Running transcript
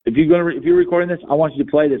if you're recording this, I want you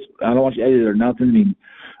to play this. I don't want you to edit it or nothing. I mean,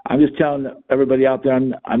 I'm just telling everybody out there,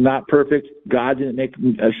 I'm not perfect. God didn't make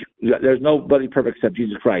me. There's nobody perfect except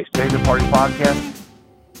Jesus Christ. Today's the Party Podcast.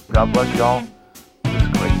 God bless y'all. This is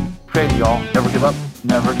great. Pray y'all. Never give up.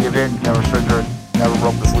 Never give in. Never surrender. Never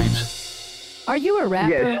rope the sleeves. Are you a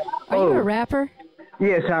rapper? Yes. Are you a rapper?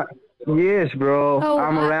 Yes, yes, bro. Oh,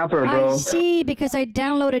 I'm a rapper, bro. I see, because I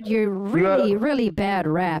downloaded your really bad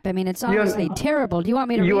rap. I mean, it's honestly terrible. Do you want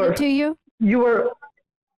me to read it to you? You are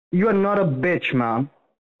not a bitch, man.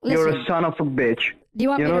 Listen, you're a son of a bitch. Do you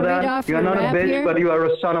want me to read off You're your not rap a bitch, here? but you are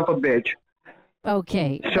a son of a bitch.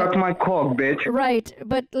 Okay. Suck my cock, bitch. Right,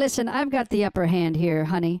 but listen, I've got the upper hand here,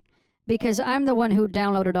 honey, because I'm the one who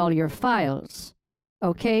downloaded all your files.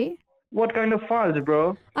 Okay? What kind of files,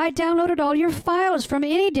 bro? I downloaded all your files from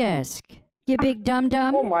AnyDesk. You big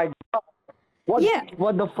dum-dum. Oh my God.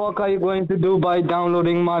 What the fuck are you going to do by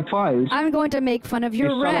downloading my files? I'm going to make fun of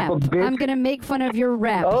your rap. I'm going to make fun of your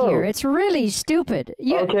rap here. It's really stupid.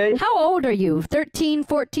 Okay. How old are you? 13,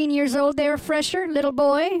 14 years old there, fresher? Little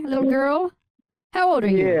boy? Little girl? How old are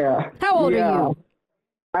you? Yeah. How old are you?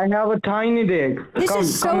 I have a tiny dick. This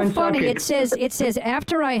is so funny. It says,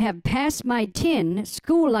 after I have passed my 10,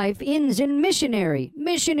 school life ends in missionary.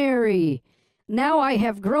 Missionary. Now I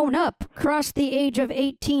have grown up, crossed the age of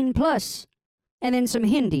 18 plus. And then some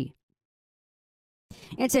Hindi.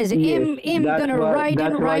 It says, I'm gonna ride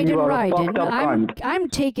and I'm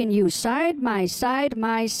taking you side, my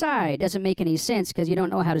side. Doesn't make any sense because you don't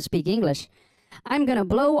know how to speak English. I'm gonna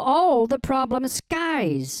blow all the problem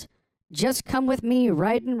skies. Just come with me,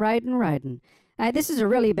 riding. This is a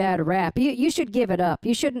really bad rap. You should give it up.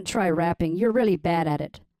 You shouldn't try rapping. You're really bad at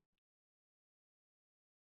it.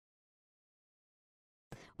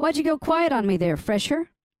 Why'd you go quiet on me there, fresher?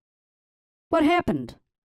 What happened?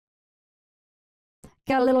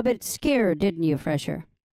 Got a little bit scared, didn't you, fresher?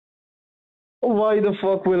 Why the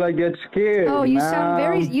fuck will I get scared? Oh, you sound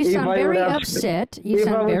very upset. You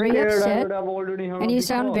sound very upset, and you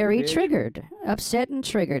sound very triggered, upset and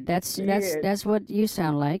triggered. That's what you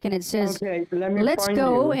sound like. And it says, let's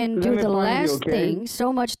go and do the last thing.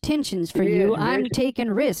 So much tensions for you. I'm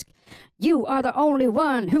taking risk. You are the only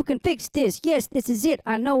one who can fix this. Yes, this is it.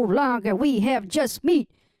 I no longer we have just meet.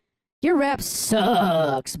 Your rap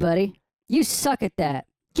sucks, buddy. You suck at that.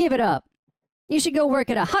 Give it up. You should go work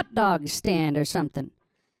at a hot dog stand or something.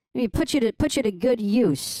 I mean, put you to good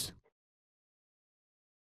use.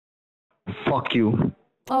 Fuck you.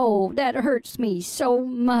 Oh, that hurts me so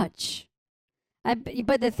much.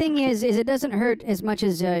 But the thing is it doesn't hurt as much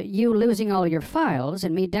as you losing all your files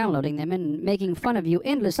and me downloading them and making fun of you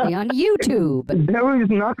endlessly on YouTube. There is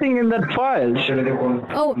nothing in that file.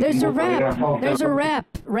 Oh, there's a rap. There's a rap.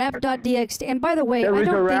 Rap.txt. And by the way, there I is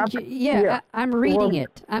don't a rap? think I'm reading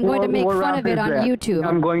it. I'm going to make fun of it on YouTube.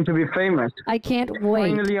 I'm going to be famous. I can't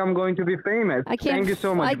wait. Finally, I'm going to be famous. Thank you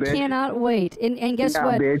so much, bitch. I cannot wait. And guess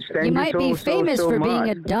what? Bitch, you might be famous so for much. being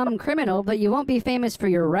a dumb criminal, but you won't be famous for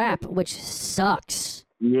your rap, which sucks.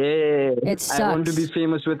 Yeah. It sucks. I want to be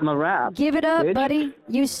famous with my rap. Give it up, bitch. Buddy.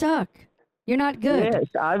 You suck. You're not good. Yes,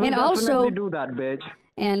 I will definitely do that, bitch.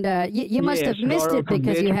 And you must have missed it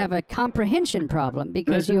because you have a comprehension problem,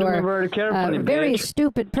 because you are a very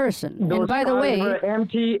stupid person. And by the way,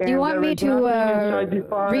 do you want me to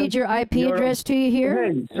read your IP address to you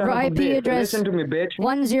here? Your IP address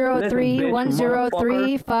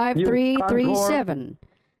 103.103.5337.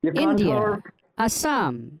 India.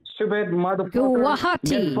 Assam.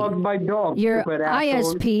 Guwahati. Your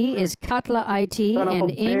ISP is Katla IT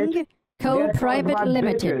and Ing Co. Private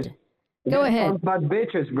Limited. Go ahead.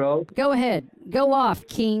 Bitches, bro. Go ahead. Go off,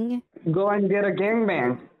 King. Go and get a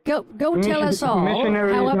gangbang. Go tell us all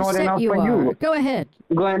how upset you are. Go ahead.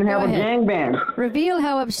 Go and have a gangbang. Reveal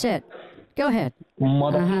how upset. Go ahead.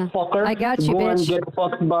 Motherfucker. I got you, Go bitch. and get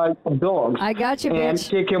fucked by dogs. I got you, bitch. And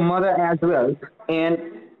take your mother as well. And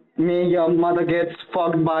may your mother gets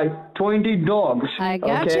fucked by 20 dogs. I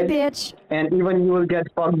got you, bitch. And even you will get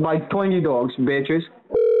fucked by 20 dogs, bitches.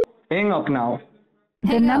 Hang up now.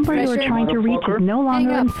 The number you are trying to reach is no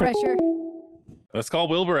longer in Fresher. Let's call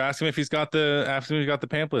Wilbur. Ask him if he's got the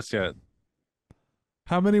pamphlets yet.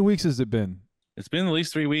 How many weeks has it been? It's been at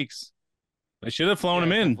least 3 weeks. They should have flown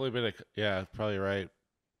him in. Yeah, probably right.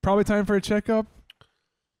 Probably time for a checkup.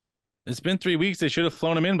 It's been 3 weeks. They should have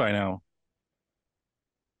flown him in by now.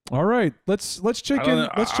 All right, let's check in.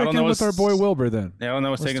 Let's check in with our boy Wilbur then. Yeah, I don't know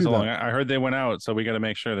what's taking so long. I heard they went out, so we got to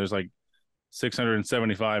make sure there's like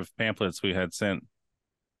 675 pamphlets we had sent.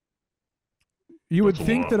 You would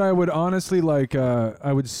think that I would honestly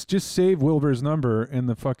I would just save Wilbur's number in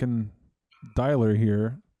the fucking dialer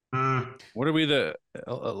here What are we the?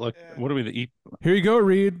 What are we the? Here you go,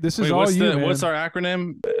 Reed. This is all what's you, man. What's our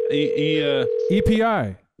acronym?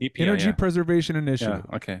 EPI. Energy yeah. Preservation Initiative.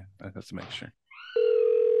 Yeah. Okay, that's to make sure.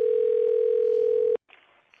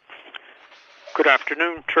 Good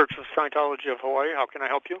afternoon, Church of Scientology of Hawaii. How can I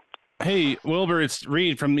help you? Hey, Wilbur, it's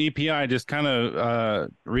Reed from the EPI. Just kind of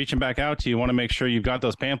reaching back out to you. Want to make sure you've got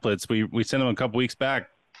those pamphlets. We sent them a couple weeks back.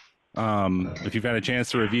 If you've had a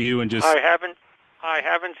chance to review and just. I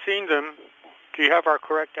haven't seen them. Do you have our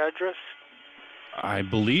correct address? I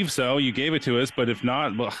believe so. You gave it to us, but if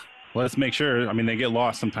not, well, let's make sure. I mean, they get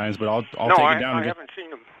lost sometimes, but I'll take it down. I haven't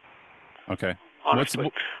seen them. Okay.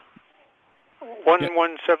 Honestly.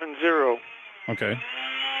 1170. Okay.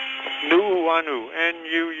 Nuuanu,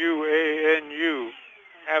 Nuuanu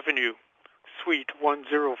Avenue, Suite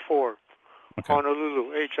 104, okay.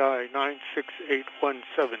 Honolulu, HI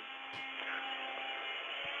 96817.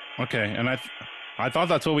 Okay, and I thought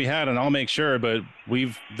that's what we had, and I'll make sure, but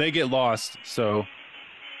they get lost, so.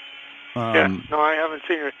 Yeah, no, I haven't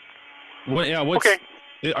seen it. Okay.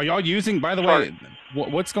 Are y'all using? By the way,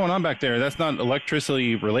 what's going on back there? That's not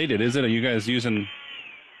electricity related, is it? Are you guys using?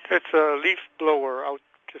 It's a leaf blower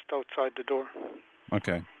just outside the door.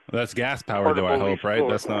 Okay, that's gas powered, though. I hope, right?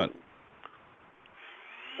 That's not.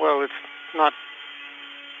 Well, it's not.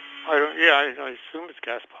 I assume it's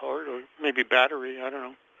gas powered, or maybe battery. I don't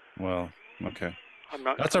know. Well, okay. I'm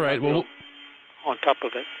not. That's all right. Well, on top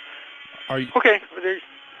of it. Are you okay?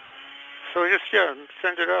 So just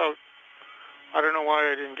send it out. I don't know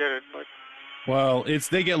why I didn't get it, but. Well,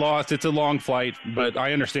 they get lost. It's a long flight, but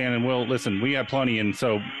I understand, and we'll listen. We have plenty, and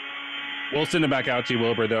so we'll send them back out to you,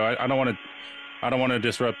 Wilbur. Though I don't want to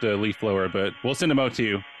disrupt the leaf blower, but we'll send them out to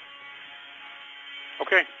you.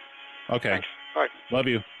 Okay. Okay. Thanks. Bye. Love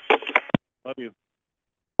you. Love you.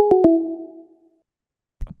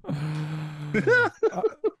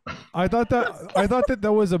 I thought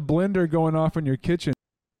that was a blender going off in your kitchen,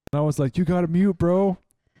 and I was like, "You got to mute, bro."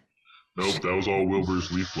 Nope, that was all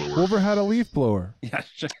Wilbur's leaf blower. Wilbur had a leaf blower. Yeah,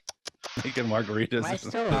 making margaritas. Am I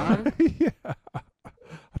still on? Yeah.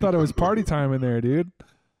 I thought it was party time in there, dude.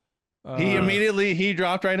 He immediately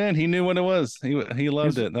dropped right in. He knew what it was. He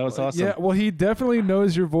loved it. That was awesome. Yeah, well, he definitely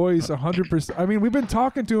knows your voice 100%. I mean, we've been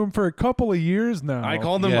talking to him for a couple of years now. I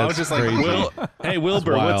called him. I was just crazy. like, "Hey,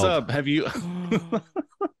 Wilbur, what's up? Have you?"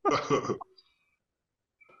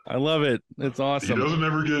 I love it. It's awesome. He doesn't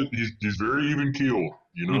ever get. He's very even keel.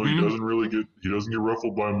 You know, he doesn't get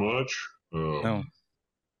ruffled by much. No.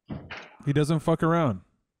 He doesn't fuck around.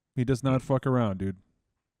 He does not fuck around, dude.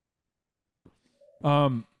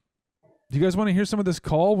 Do you guys want to hear some of this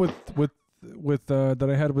call with that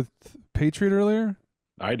I had with Patriot earlier?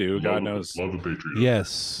 I do. God knows. Love the Patriot.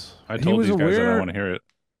 Yes. I told these guys that I want to hear it.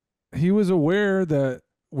 He was aware that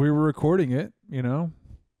we were recording it, you know?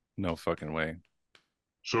 No fucking way.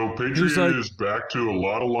 So Patriot is back to a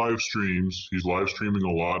lot of live streams. He's live streaming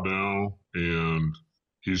a lot now, and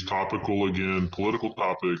he's topical again, political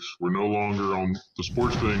topics. We're no longer on the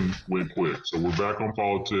sports thing went quick, so we're back on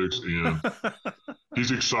politics, and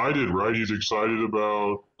he's excited, right? He's excited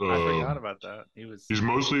about. I forgot about that. He's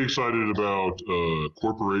mostly excited about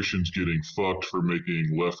corporations getting fucked for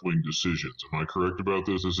making left-wing decisions. Am I correct about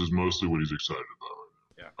this? This is mostly what he's excited about right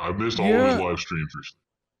now. Yeah. I've missed all of his live streams recently.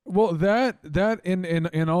 Well, that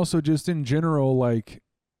and also just in general, like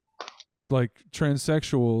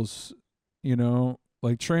transsexuals, you know,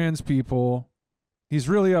 like trans people, he's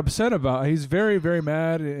really upset about. He's very, very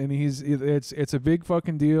mad, and it's a big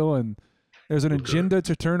fucking deal. And there's an agenda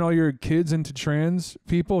to turn all your kids into trans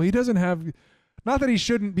people. He doesn't have, not that he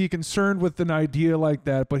shouldn't be concerned with an idea like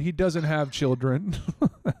that, but he doesn't have children.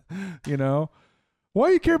 You know, why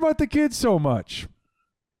do you care about the kids so much?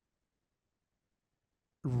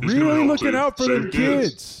 Really looking out for them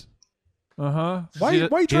kids. Why you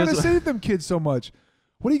trying to save them kids so much?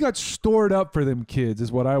 What do you got stored up for them kids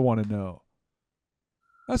is what I want to know.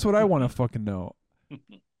 That's what I want to fucking know.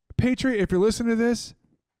 Patriot, if you're listening to this,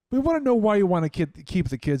 we want to know why you want to keep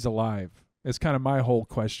the kids alive. It's kind of my whole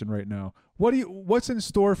question right now. What's in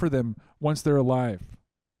store for them once they're alive?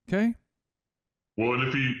 Okay? Well, and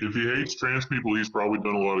if he hates trans people, he's probably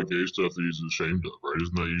done a lot of gay stuff that he's ashamed of, right?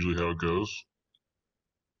 Isn't that usually how it goes?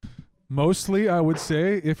 Mostly, I would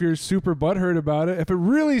say, if you're super butthurt about it, if it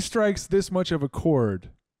really strikes this much of a chord,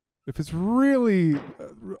 if it's really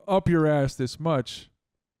up your ass this much,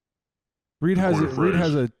 Reed has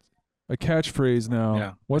a catchphrase now.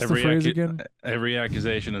 Yeah. What's the phrase again? Every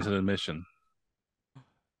accusation is an admission.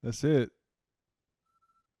 That's it.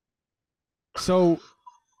 So,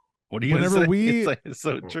 what do you say? It's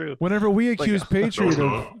so true. Whenever we accuse Patriot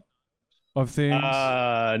of things,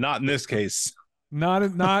 not in this case.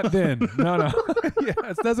 Not then. No. Yeah,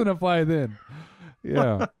 it doesn't apply then.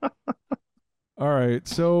 Yeah. All right.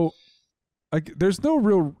 So, there's no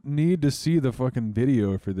real need to see the fucking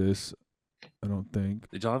video for this. I don't think.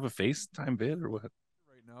 Did y'all have a FaceTime vid or what?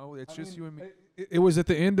 Right now, it's just you and me. It was at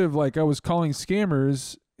the end of like I was calling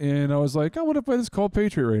scammers, and I was like, "Oh, what if I just call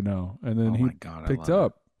Patriot right now?" And then he picked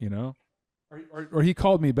up. You know, or he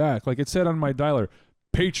called me back. Like it said on my dialer,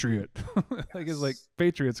 Patriot. Like it's like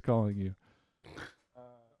Patriot's calling you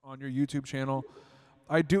on your YouTube channel.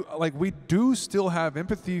 I do we do still have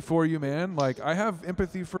empathy for you, man. Like I have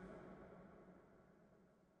empathy for.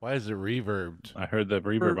 Why is it reverbed? I heard the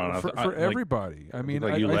reverb on it. For everybody. I mean,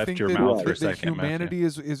 like I think that humanity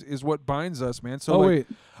is what binds us, man. So wait,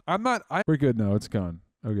 we're good now. It's gone.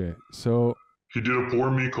 Okay, so he did a poor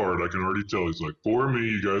me card. I can already tell. He's like, poor me.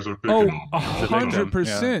 You guys are picking on.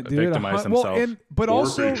 100%, dude. Victimize himself. But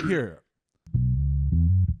also here.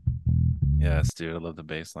 Yes, dude. I love the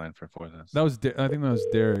bass line for this. That was I think that was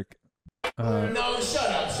Derek. No, shut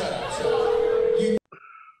up.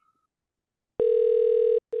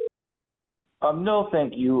 No,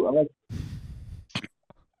 thank you.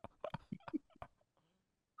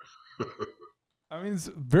 I mean,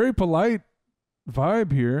 it's very polite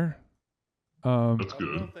vibe here. That's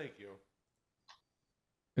good. No, thank you.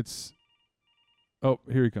 It's. Oh,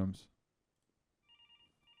 here he comes.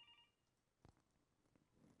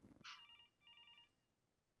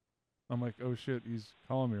 I'm like, oh shit, he's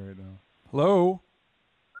calling me right now. Hello.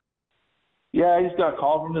 Yeah, I just got a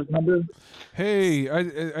call from this number. Hey,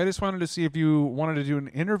 I just wanted to see if you wanted to do an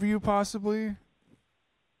interview, possibly.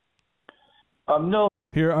 No.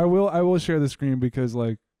 Here, I will share the screen because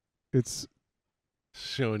it's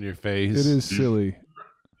showing your face. It is silly.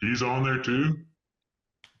 He's on there too.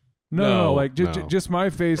 No, just my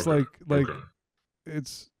face. Okay.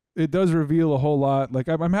 It does reveal a whole lot. Like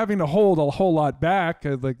I'm having to hold a whole lot back.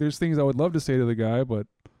 Like there's things I would love to say to the guy, but.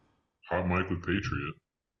 Hot mic with Patriot.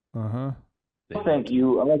 Thank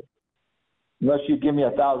you. Unless you give me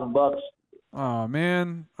 $1,000. Oh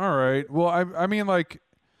man. All right. Well, I mean,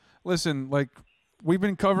 listen, we've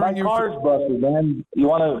been covering you. My car's busted, man. You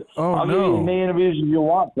want to? Oh I'll give you as many interviews as you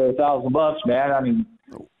want for $1,000, man. I mean,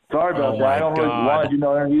 sorry about that. I don't really want to do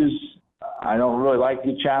no interviews. I don't really like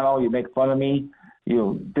your channel. You make fun of me.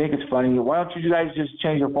 You think it's funny. Why don't you guys just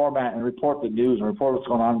change your format and report the news and report what's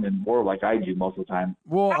going on in the world like I do most of the time?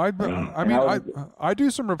 Well, I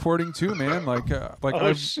do some reporting too, man. I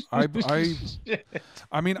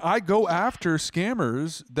go after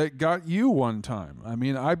scammers that got you one time. I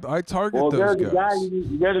mean, I target those guys.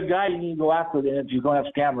 There's a guy you need to go after then if you're going to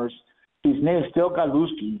have scammers. His name is Still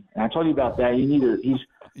Galuski, and I told you about that. You need to.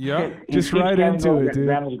 Just right into it, dude.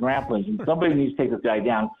 Grandmas and grandpas, and somebody needs to take this guy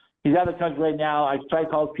down. He's out of the country right now. I tried to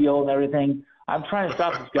call his PO and everything. I'm trying to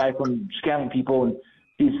stop this guy from scamming people. And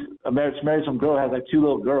he's married some girl, has 2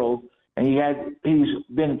 little girls, and he's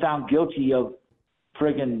been found guilty of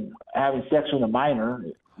friggin' having sex with a minor.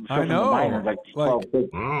 I know. And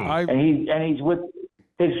he's with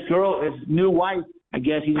his girl, his new wife. I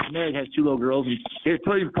guess he's just married, has 2 little girls. And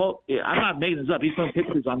I'm not making this up. He's putting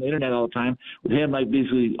pictures on the internet all the time with him,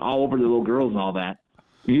 basically all over the little girls and all that.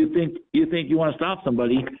 You think you want to stop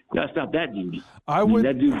somebody? You gotta stop that dude. I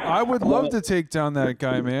would love to take down that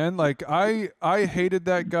guy, man. I hated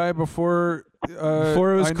that guy before it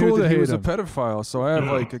was cool to hate him. He was a pedophile, so I have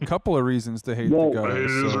a couple of reasons to hate the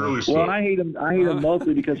guy. Well, I hate him. I hate him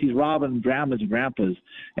mostly because he's robbing grandmas and grandpas,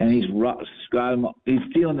 and he's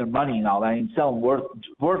stealing their money and all that. He's selling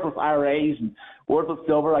worthless IRAs and worthless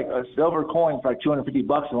silver, like a silver coin for $250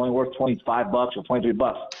 is only worth $25 or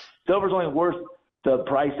 $23. Silver's only worth the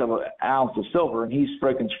price of an ounce of silver, and he's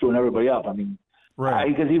freaking screwing everybody up. I mean,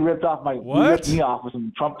 because he ripped me off with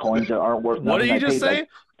some Trump coins that aren't worth nothing. What did you just say?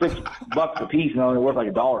 $6 a piece and only worth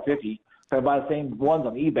 $1.50. So I buy the same ones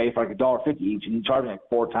on eBay for $1.50 each, and he charged me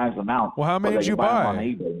 4 times the amount. Well, how many did you buy? On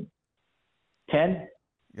eBay. 10.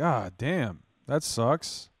 God damn, that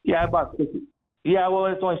sucks. Yeah, I bought 60. Yeah, well,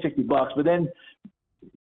 it's only $60, but then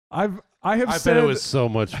I bet it was so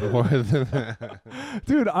much more than that.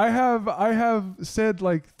 Dude, I have said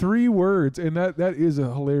 3 words, and that is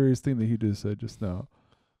a hilarious thing that he just said just now.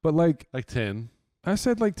 But like 10. I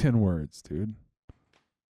said 10 words, dude.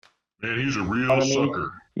 Man, he's a real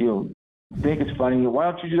sucker. You think it's funny?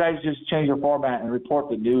 Why don't you guys just change your format and report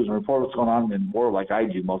the news and report what's going on in the world like I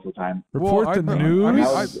do most of the time? Report the news? I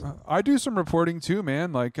mean, I do some reporting too,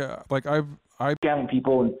 man. I've scamming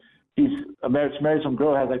people, and he's married some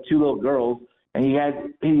girl, has 2 little girls, and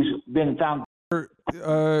he's been found.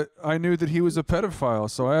 I knew that he was a pedophile,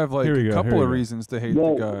 so I have like Here we a go, couple here we of go. reasons to hate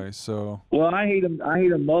the guy. So Well, I hate him. I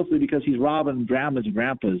hate him mostly because he's robbing grandmas and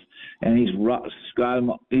grandpas, and he's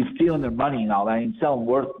stealing their money and all that. He's selling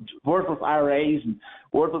worthless IRAs and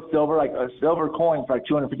worthless silver. Like a silver coin for like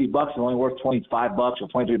 $250 is only worth $25 or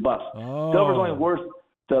 $23. Oh. Silver's only worth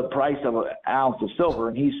the price of an ounce of silver,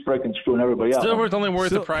 and he's freaking screwing everybody up. Silver's only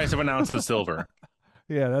worth the price of an ounce of silver.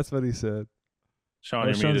 yeah, that's what he said. Sean, Oh,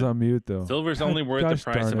 you're Sean's muted. on mute though. Silver's only worth Gosh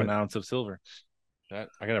the price darn of an it. ounce of silver. I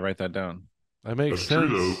gotta write that down. That makes That's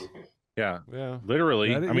true, sense. though. Yeah, Yeah. literally.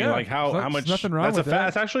 That- I mean, yeah. like how There's much? nothing wrong That's with a fact. that.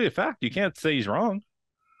 That's actually a fact. You can't say he's wrong.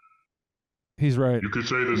 He's right. You could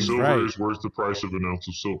say that He's silver right. is worth the price of an ounce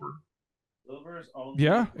of silver. Silver's only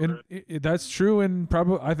Yeah, and that's true in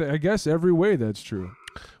probably I guess every way that's true.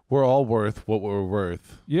 We're all worth what we're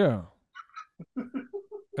worth. Yeah.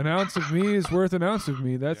 An ounce of me is worth an ounce of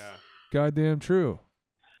me. That's goddamn true.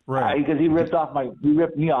 Right. Because he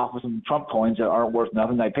ripped me off with some Trump coins that aren't worth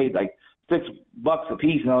nothing. I paid like $6 a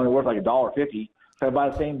piece, and they're only worth like $1.50. So I buy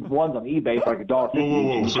the same ones on eBay for like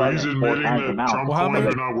 $1.50. Whoa. So he's admitting that Trump Well, how coins many-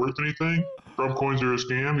 are not worth anything? Trump coins are a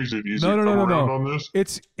scam? He's No. around on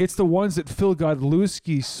this? It's the ones that Phil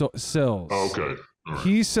Godlewski sells. Oh, okay. All right.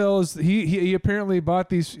 He sells. He apparently bought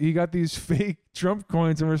these. He got these fake Trump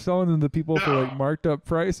coins and we're selling them to people for like marked up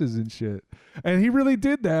prices and shit. And he really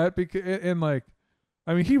did that because like,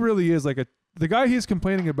 I mean, he really is like the guy he's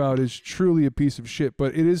complaining about is truly a piece of shit.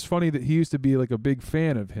 But it is funny that he used to be like a big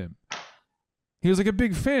fan of him. He was like a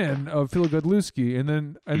big fan of Phil Godlewski, and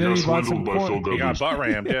then he bought some coins. He got butt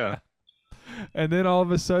rammed, yeah. And then all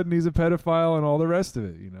of a sudden he's a pedophile and all the rest of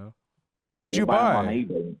it, you know. Did you buy?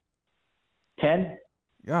 10?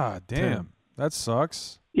 God damn. That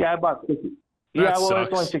sucks. Yeah, I bought 60. That Yeah, well,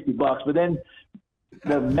 sucks. it's only $60, but then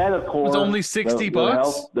the Metacore. It's only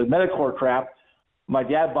 $60? The Metacore crap. My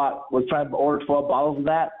dad was trying to order 12 bottles of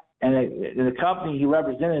that, and the company he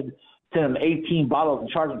represented sent him 18 bottles and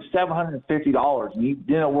charged him $750. And he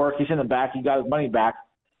didn't work. He sent them back. He got his money back,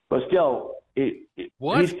 but still,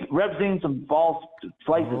 What? he's representing some false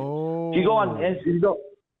places. Oh. If you go on, and you go,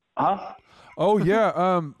 huh? Oh yeah.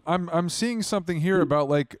 I'm seeing something here about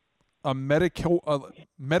like a Metacore.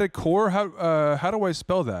 How do I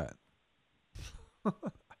spell that?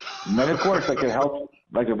 Metacore is like a health,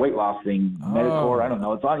 like a weight loss thing. Metacore, I don't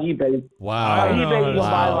know. It's on eBay. Wow. On eBay, you can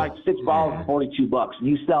buy Wow. like 6 bottles for $42, and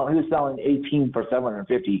he was selling 18 for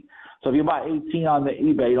 $750. So if you buy 18 on the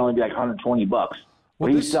eBay, it'd only be like $120. But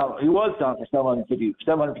he was selling for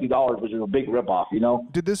 $750, which is a big ripoff, you know.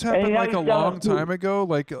 Did this And happen he like a had it long selling- time ago,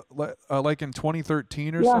 like in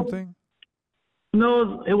 2013 or Yeah. something?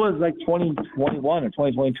 No, it was like 2021 or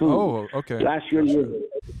 2022. Oh, okay. Last year.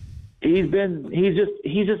 He's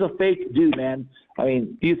just a fake dude, man. I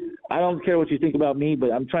mean, I don't care what you think about me,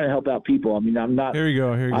 but I'm trying to help out people. I mean, I'm not. Here you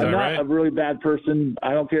go. I'm not a really bad person.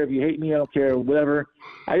 I don't care if you hate me. I don't care whatever.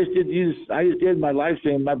 I just did my live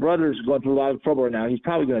stream. My brother's going through a lot of trouble right now. He's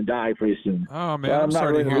probably going to die pretty soon. Oh man, So I'm not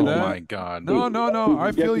sorry really to hear gonna- that. Oh my God. No.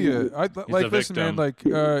 I feel you. a Listen, man.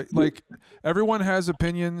 Like everyone has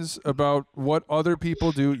opinions about what other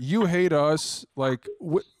people do. You hate us. Like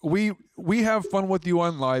we have fun with you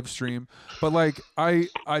on live stream, but like I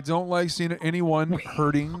don't like seeing anyone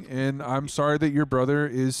hurting, and I'm sorry that your brother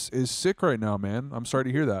is sick right now, man. I'm sorry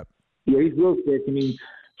to hear that. Yeah, he's real sick. I mean,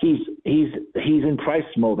 he's in crisis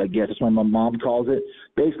mode, I guess. That's what my mom calls it.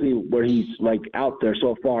 Basically, where he's like out there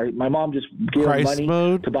so far. My mom just gave him Crisis money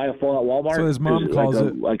mode? to buy a phone at Walmart. So his mom calls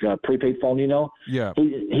it like a prepaid phone, you know. Yeah.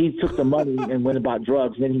 He took the money and went and bought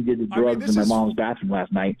drugs. Then he did the drugs in my mom's bathroom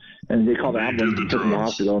last night, and they called the ambulance and took him to the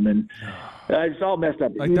hospital. And then it's all messed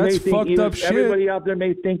up. Like, You may that's think fucked up shit. Everybody out there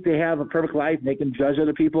may think they have a perfect life and they can judge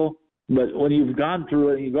other people. But when you've gone through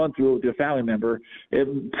it and you've gone through it with your family member, it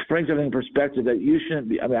brings everything in perspective that you shouldn't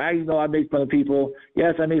be. I mean, I know I make fun of people.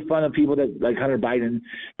 Yes, I made fun of people that like Hunter Biden,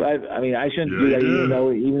 but I mean, I shouldn't do that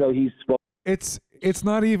even though he's supposed. It's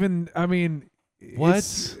not even. I mean, What?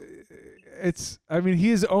 It's. I mean, he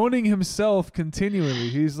is owning himself continually.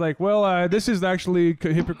 He's like, well, this is actually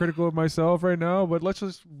hypocritical of myself right now, but let's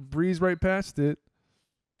just breeze right past it.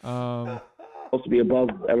 Supposed to be above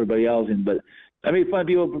everybody else, but I made fun of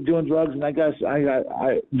people for doing drugs, and I guess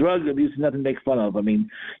drug abuse is nothing to make fun of. I mean,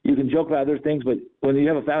 you can joke about other things, but when you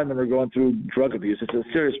have a family member going through drug abuse, it's a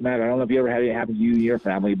serious matter. I don't know if you ever had it happen to you and your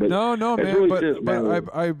family, but No, it's man. really serious But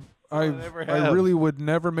matter. I really would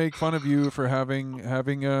never make fun of you for having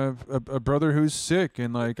a brother who's sick,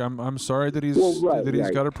 and like I'm sorry that he's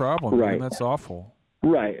got a problem. Right. And that's awful.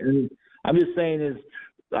 Right, and I'm just saying is,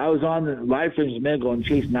 I was on the live stream a minute ago, and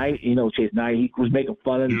Chase Knight, Chase Knight, he was making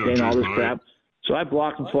fun of him, saying all this crap. So I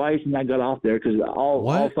blocked him twice, and I got off there because all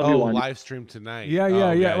somebody wanted. Live stream tonight. Yeah.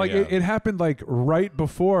 Like it happened like right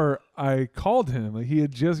before I called him. Like he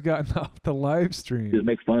had just gotten off the live stream. Just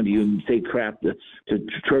make fun of you and say crap to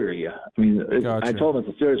trigger you. I mean, I told him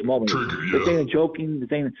it's a serious moment. This ain't joking. This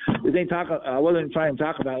ain't talking. I wasn't trying to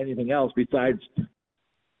talk about anything else besides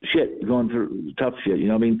shit, going through tough shit. You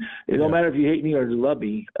know what I mean? It don't matter if you hate me or love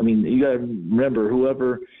me. I mean, you got to remember,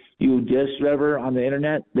 whoever you diss ever on the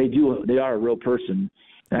internet, they are a real person.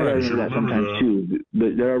 And I got to remember that sometimes too.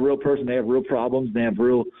 But they're a real person. They have real problems. They have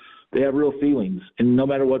real feelings. And no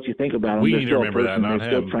matter what you think about them, they're still a person. They're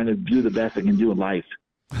still trying to do the best they can do in life.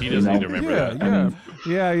 He doesn't need to remember that.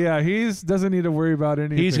 Yeah. He doesn't need to worry about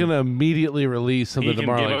anything. He's gonna immediately release something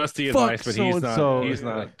tomorrow. He can give us the advice, but he's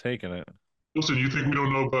not taking it. Listen, you think we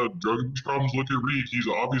don't know about drug abuse problems? Look at Reed. He's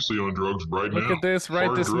obviously on drugs right now. Look at this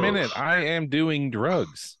this minute. I am doing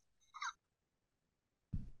drugs.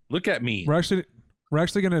 Look at me. We're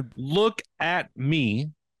actually gonna look at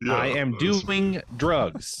me. Yeah, I am doing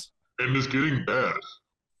drugs. And it's getting bad.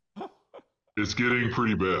 It's getting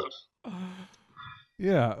pretty bad.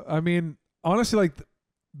 Yeah, I mean, honestly, like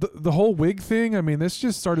the whole wig thing. I mean, this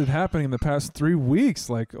just started happening in the past 3 weeks.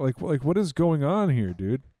 Like, what is going on here,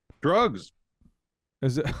 dude? Drugs.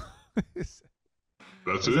 Is it? Is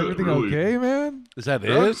everything really okay, man? Is that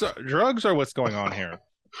drugs are what's going on here.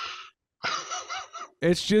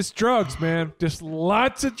 It's just drugs, man. Just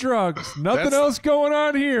lots of drugs. Nothing else going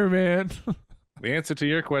on here, man. The answer to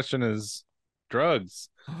your question is drugs.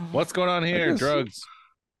 What's going on here? Drugs.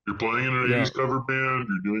 You're playing in an 80s cover band.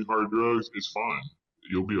 You're doing hard drugs. It's fine.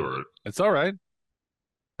 You'll be all right. It's all right.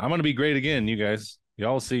 I'm going to be great again, you guys.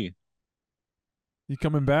 Y'all see. You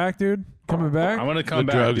coming back, dude? Coming back? I'm going to come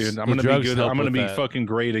back, dude. I'm going to be good. I'm going to be fucking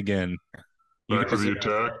great again. Back for the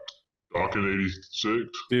attack. Talking 86.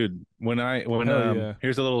 Dude, when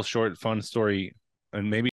here's a little short fun story, and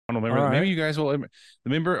maybe I don't remember. Maybe you guys will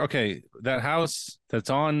remember. Okay, that house that's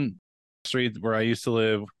on the street where I used to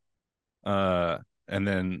live, and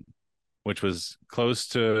then which was close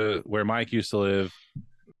to where Mike used to live.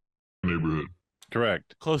 Neighborhood.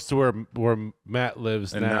 Correct. Close to where Matt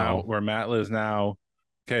lives now. Where Matt lives now.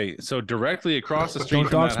 Okay, so directly across the street.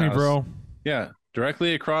 Don't dox me, bro. Yeah,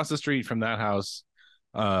 directly across the street from that house.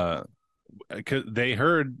 Cause they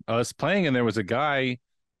heard us playing, and there was a guy,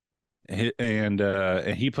 and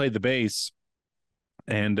he played the bass,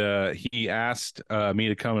 and he asked me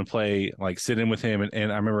to come and play, like sit in with him,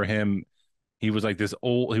 and I remember him. He was like this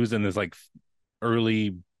old. He was in this like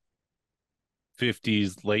early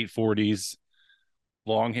 50s, late 40s,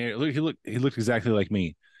 long hair. He looked exactly like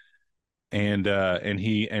me, and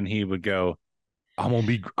he would go, I'm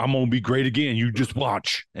gonna be great again. You just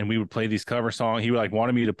watch. And we would play these cover songs. He like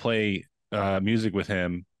wanted me to play music with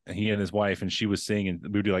him, and he and his wife, and she was singing.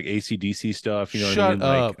 We would do like AC/DC stuff. You know Shut what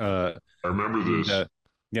I mean? up. I remember this.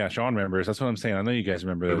 Yeah, Sean remembers. That's what I'm saying. I know you guys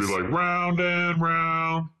remember this. They'd be like round and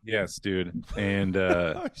round. Yes, dude. And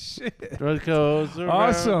oh shit, what goes around,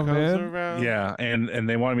 awesome, man. Around. Yeah, and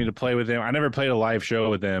they wanted me to play with them. I never played a live show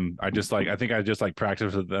with them. I think I just like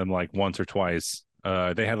practiced with them like once or twice.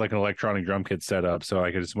 They had like an electronic drum kit set up, so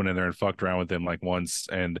I could just went in there and fucked around with them like once.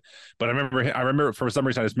 But I remember for some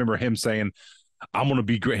reason I just remember him saying, "I'm gonna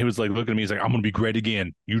be great." He was like looking at me, he's like, "I'm gonna be great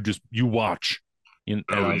again. You watch." And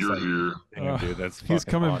I was you're like, here. "Damn, dude, that's he's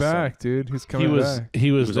coming awesome. back, dude. He's coming back.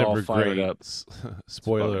 He was all never fired great. up.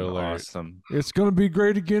 Spoiler alert. Awesome. It's gonna be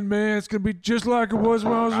great again, man. It's gonna be just like it was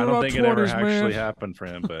when I was in my 20s, man. I don't think it ever actually happened for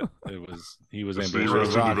him, but he was Stay ambitious.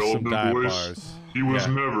 Arrested Development voice. He was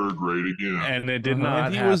never great again. And it did not.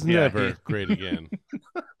 And he was never great again.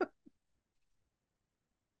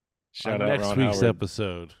 Shout on out next Ron week's Howard.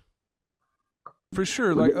 episode. For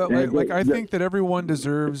sure, like I think that everyone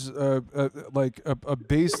deserves like a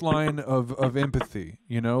baseline of empathy.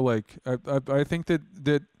 You know, like I think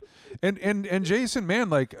that and Jason, man,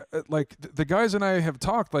 like the guys and I have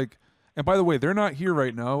talked, like, and by the way, they're not here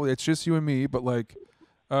right now. It's just you and me. But like,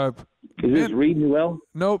 is this Reed Newell?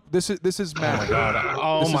 Nope. This is Matt.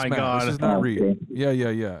 Oh my God. This is not Okay. Reed.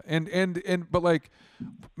 Yeah. And but like,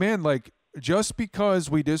 man, like, just because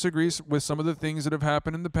we disagree with some of the things that have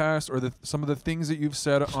happened in the past, or some of the things that you've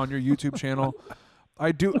said on your YouTube channel,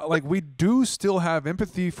 we do still have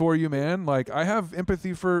empathy for you, man. Like, I have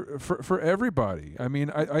empathy for everybody. I mean,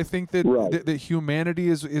 I think that that humanity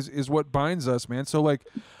is what binds us, man. So like,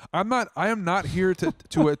 I am not here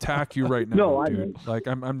to attack you right now. No, dude. Like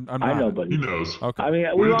I'm not. I know, buddy. He knows. Okay. I mean,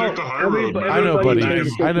 We take the high road, man. I know, buddy.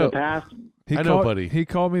 I know. I know, buddy. He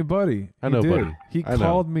called me buddy. I know, He did. buddy. He I know.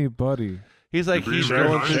 called me buddy. He's like, You're he's very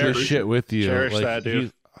going nice, through this buddy. shit with you. Cherish like, that,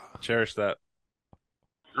 dude. Cherish that.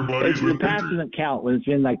 The past doesn't count when it's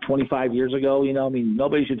been like 25 years ago. You know, I mean,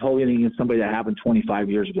 nobody should hold anything against somebody that happened 25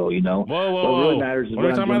 years ago. You know, what really matters is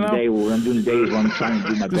what I'm doing today. What I'm doing today is what I'm trying to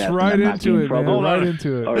do my best. Just right into it, man. Right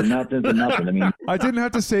into it. Or nothing to nothing. I mean, I didn't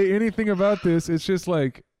have to say anything about this. It's just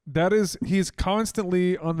like he's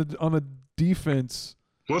constantly on the defense.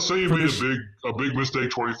 Let's say you made a big mistake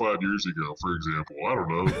 25 years ago, for example. I don't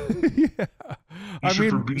know. Yeah.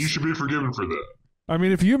 You should be forgiven for that. I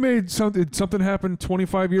mean, if you made something happened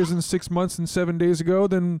 25 years and 6 months and 7 days ago,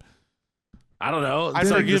 then I don't know. I'd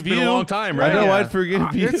forgive you. Been a long time, right? I know. I'd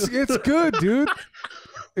forgive you. It's good, dude.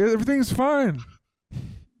 Everything's fine.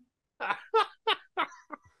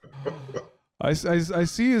 I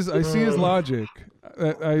see his logic.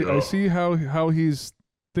 I see how he's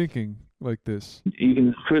thinking like this. You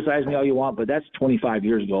can criticize me all you want, but that's 25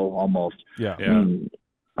 years ago almost. Yeah. I mean,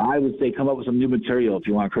 I would say come up with some new material if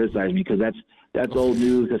you want to criticize me, because that's old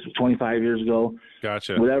news. That's 25 years ago.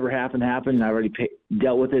 Gotcha. Whatever happened. I already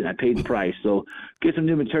dealt with it, and I paid the price. So get some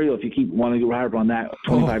new material if you keep wanting to go hard on that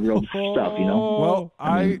 25-year-old stuff, you know?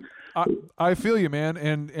 Well, I feel you, man,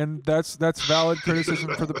 and that's valid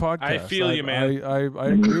criticism for the podcast. I feel you, man. I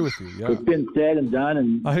agree with you. Yeah. It's been said and done,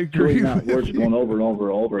 and I agree. It's not words going over and over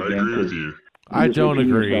and over again. I agree with you. I don't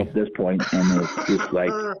agree. At this point, and it's just like,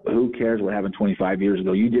 who cares what happened 25 years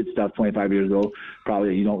ago? You did stuff 25 years ago, probably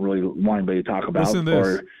that you don't really want anybody to talk about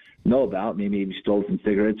or know about. Maybe you stole some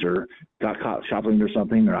cigarettes or got caught shoplifting or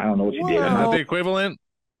something, or I don't know what you did. Not the equivalent.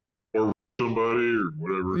 Or somebody or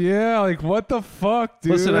whatever. Yeah, like what the fuck,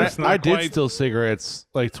 dude? Listen, I did steal cigarettes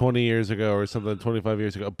like 20 years ago or something, 25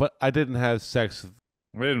 years ago, but I didn't have sex with.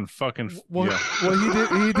 We didn't fucking. Well,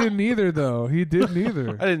 he didn't either, though. He didn't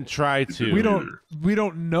either. I didn't try to. We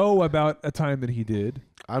don't know about a time that he did.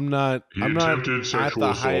 I'm not at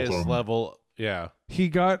the highest level. Yeah. He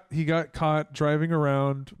got caught driving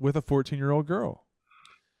around with a 14-year-old girl.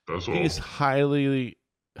 That's all. He's highly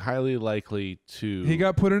likely to. He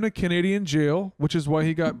got put in a Canadian jail, which is why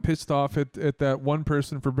he got pissed off at that one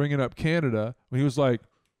person for bringing up Canada. He was like,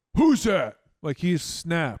 "Who's that?" Like he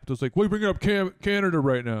snapped. It was like, "What are you bringing up Canada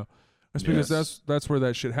right now?" That's because that's where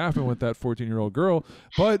that shit happened with that 14-year-old girl.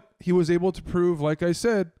 But he was able to prove, like I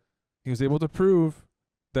said,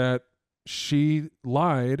 that she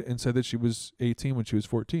lied and said that she was 18 when she was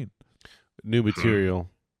 14. New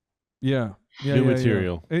material. Yeah. New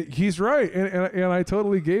material. Yeah. He's right, and I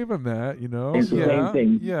totally gave him that. You know. It's the same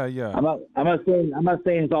thing. Yeah. I'm not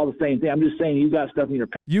saying it's all the same thing. I'm just saying you got stuff in your.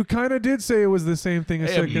 You kind of did say it was the same thing a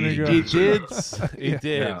second ago. He did. He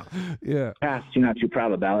did. Yeah. Past, you're not too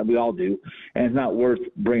proud about it. We all do, and it's not worth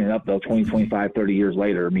bringing up though. 20, 25, 30 years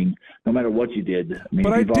later. I mean, no matter what you did. I mean,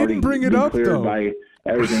 but I didn't bring it up though. By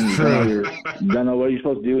everything you done know what you're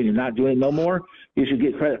supposed to do, and you're not doing it no more. You should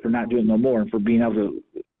get credit for not doing it no more, and for being able to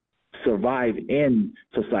survive in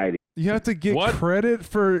society. You have to get credit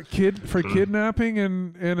for kidnapping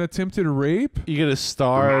and attempted rape. You get a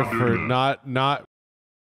star for not.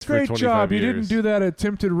 Great job! You didn't do that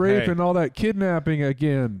attempted rape and all that kidnapping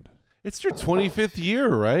again. It's your 25th year,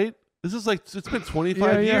 right? This is like it's been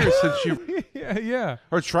 25 years since you. Yeah.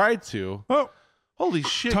 Or tried to. Oh, holy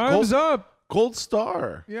shit! Time's up. Gold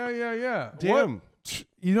star. Yeah. Damn. What?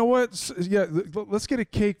 You know what? Yeah, let's get a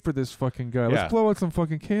cake for this fucking guy. Let's blow out some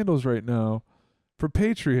fucking candles right now for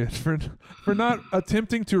Patriot for not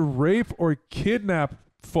attempting to rape or kidnap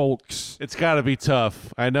folks. It's got to be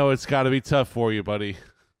tough. I know it's got to be tough for you, buddy.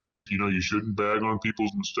 You know, you shouldn't bag on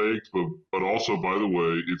people's mistakes, but also, by the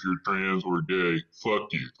way, if you're trans or gay,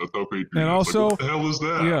 fuck you. That's how Patriot. And also, what the hell is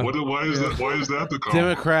that? Yeah. Why is that? Why is that the comment?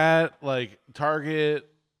 Democrat, like Target,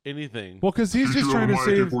 anything. Well, because he's just trying to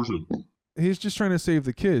save. He's just trying to save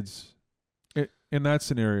the kids in that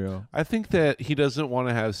scenario. I think that he doesn't want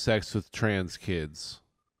to have sex with trans kids.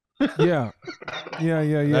 Yeah.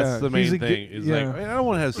 That's the main thing. Is like, I don't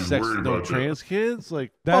want to have sex with no trans kids.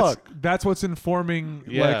 Like, that's what's informing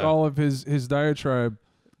like all of his diatribe.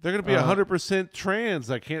 They're gonna be 100% trans.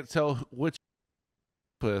 I can't tell which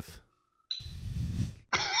with.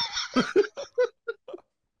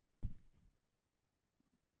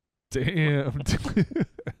 Damn.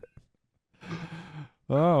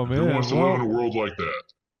 Oh man! Who wants to live in a world like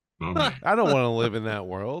that? I don't want to live in that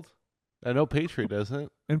world. I know Patriot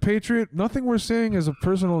doesn't. And Patriot, nothing we're saying is a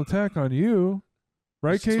personal attack on you,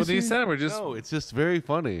 right, Casey? That's what he said. We're just no. It's just very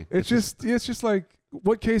funny. It's just like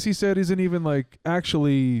what Casey said isn't even like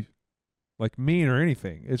actually like mean or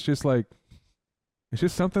anything. It's just like it's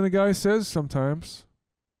just something a guy says sometimes,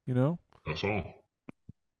 you know. That's all.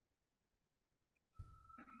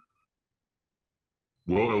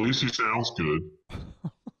 Well, at least he sounds good.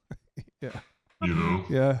 Yeah. You know.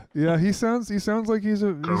 Yeah. He sounds like he's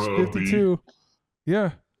 52.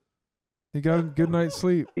 Yeah. He got a good night's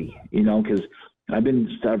sleep. You know, because I've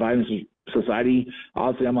been surviving society.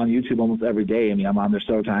 Obviously, I'm on YouTube almost every day. I mean, I'm on there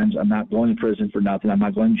several times. I'm not going to prison for nothing. I'm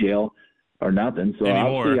not going to jail or nothing. So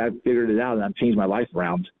obviously, I figured it out and I've changed my life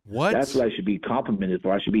around. What? That's what I should be complimented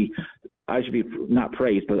for. I should be not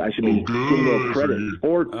praised, but I should be given a little credit.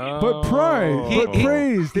 But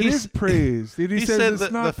praised. It is praised. He says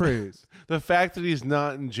it's not praised. The fact that he's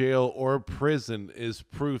not in jail or prison is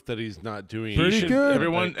proof that he's not doing pretty good.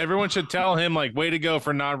 Everyone should tell him, like, way to go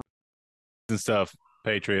for not and stuff,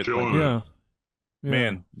 Patriot. Like, yeah.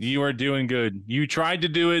 Man, you are doing good. You tried to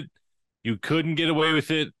do it. You couldn't get away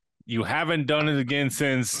with it. You haven't done it again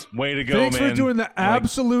since. Way to go, Thanks man. for doing the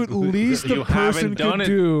absolute least a person could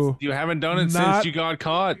do. You haven't done it since you got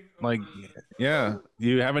caught. Like, yeah,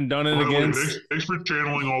 you haven't done it again. Thanks for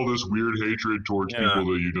channeling all this weird hatred towards people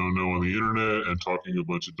that you don't know on the internet and talking a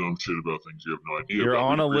bunch of dumb shit about things you have no idea. You're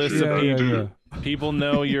about. on a list of people.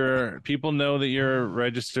 People know that you're a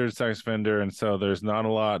registered sex offender, and so there's not a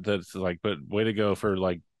lot that's like. But way to go for,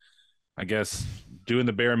 like, I guess doing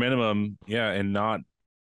the bare minimum, and not.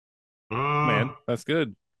 Man, that's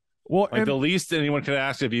good. Well, like, the least anyone could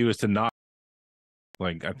ask of you is to not.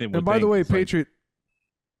 Like, I think. And by the way, Patriot,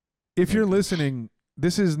 if you're listening,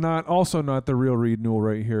 this is not the real Reed Newell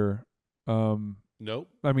right here. Nope.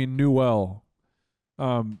 I mean Newell.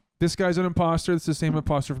 This guy's an imposter. It's the same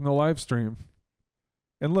imposter from the live stream.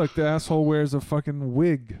 And look, the asshole wears a fucking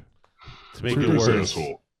wig to make it worse.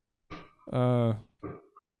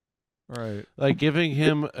 Right. Like giving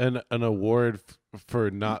him an award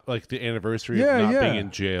for not, like, the anniversary of not being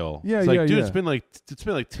in jail. Yeah, it's like, dude, it's been like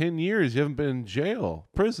 10 years. You haven't been in jail,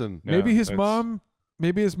 prison. Maybe his mom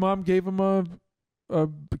gave him a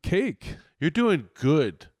cake. You're doing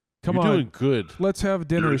good. You're doing good. Let's have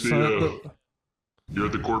dinner, son. You're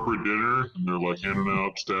at the corporate dinner, and they're like handing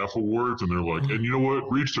out staff awards, and they're like, and you know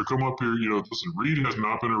what, Reed, so come up here. You know, listen, Reed has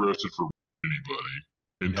not been arrested for anybody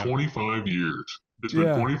in 25 years. It's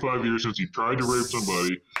been 25 years since he tried to rape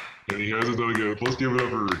somebody, and he hasn't done it again. Let's give it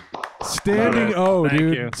up for standing O,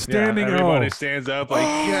 dude. You. Standing O. Everybody stands up like,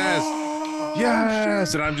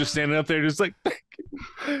 yes, and I'm just standing up there, just like,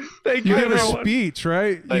 thank you. You give a speech,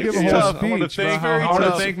 right? Like, you give a whole speech. I want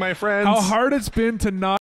to thank my friends. How hard it's been to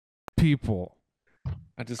not people.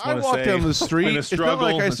 I just want to walk down the street. It's been a struggle.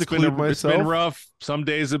 It's not like I seclude myself. It's been rough. Some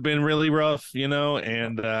days have been really rough,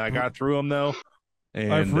 and I got through them though.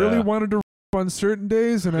 And I've really wanted to on certain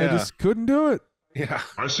days, and I just couldn't do it. Yeah,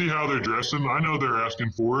 I see how they're dressing. I know they're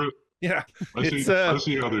asking for it. Yeah, I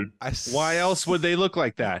see how they're. Why else would they look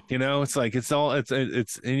like that? It's like it's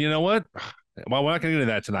and you know what? Well, we're not going to get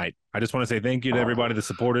into that tonight. I just want to say thank you to everybody that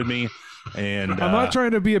supported me. And I'm not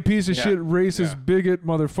trying to be a piece of shit, racist, bigot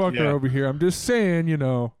motherfucker over here. I'm just saying,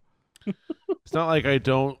 It's not like I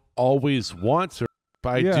don't always want to, but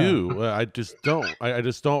I do. I just don't. I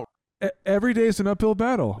just don't. Every day is an uphill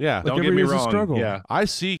battle. Yeah, like don't get me wrong. A struggle. Yeah, I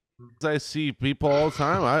see people all the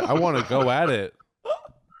time. I want to go at it.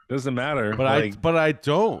 Doesn't matter. But I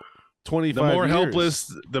don't. 25 The more years.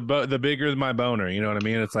 helpless, the bigger my boner. You know what I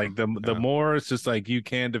mean? It's like the more it's just like you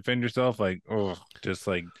can't defend yourself. Like, just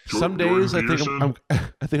like some days I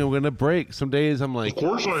think I'm gonna break. Some days I'm like, of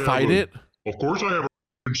course I fight it. Of course I have a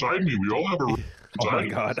inside me. We all have a inside. Oh my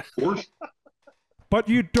God. Of course. But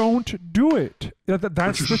you don't do it. That's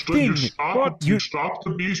the thing. You stop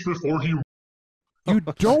the beast before he. You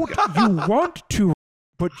don't. You want to,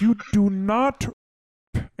 but you do not,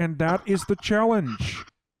 and that is the challenge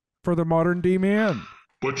for the modern day man.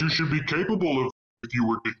 But you should be capable of if you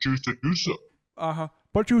were to choose to do so.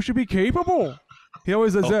 But you should be capable. He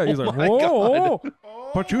always says that. He's like, whoa.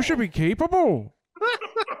 But you should be capable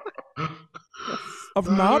of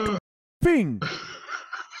not being.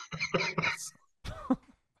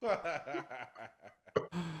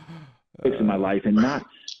 Fixing my life and not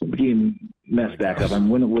being messed back up. And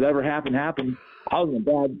when whatever happened, I was in a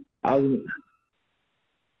bad.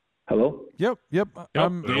 Hello? Yep. Are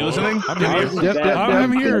you listening?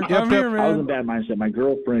 I'm here. I'm here, man. I was in a bad mindset. My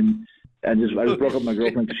girlfriend, I just broke up with my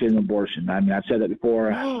girlfriend because she had an abortion. I mean, I've said that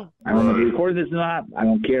before. I don't know if you recorded this or not. I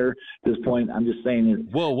don't care at this point. I'm just saying it.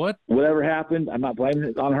 Whoa, what? Whatever happened, I'm not blaming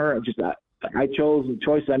it on her. I chose the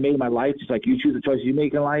choices I made in my life, just like you choose the choices you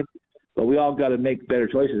make in life. But we all got to make better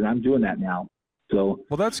choices, and I'm doing that now. So,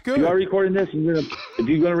 well, that's good. If you are recording this, if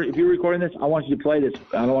you're recording this, I want you to play this.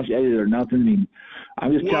 I don't want you to edit it or nothing. I mean,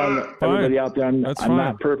 I'm just telling everybody out there, I'm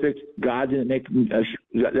not perfect. God didn't make me.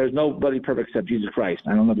 There's nobody perfect except Jesus Christ.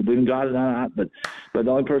 I don't know if you believe in God or not, but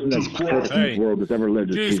the only person that's perfect in this world that's ever lived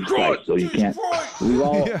is Jesus Christ. So you can't. We've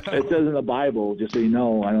all. It says in the Bible, just so you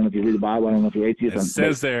know. I don't know if you read the Bible. I don't know if you're atheist. It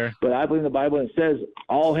says there. But I believe in the Bible. And it says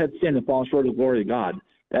all have sinned and fallen short of the glory of God.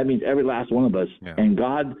 That means every last one of us. Yeah. And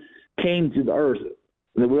God came to the earth.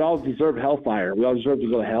 We all deserve hellfire. We all deserve to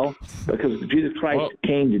go to hell because Jesus Christ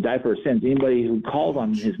came to die for our sins. Anybody who calls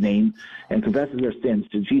on his name and confesses their sins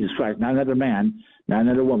to Jesus Christ, not another man, not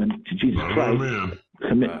another woman, to Jesus Christ,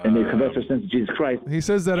 and they confess their sins to Jesus Christ. He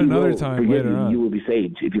says that another time later on. You will be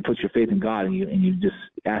saved if you put your faith in God and you just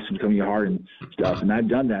ask him to come in your heart and stuff. And I've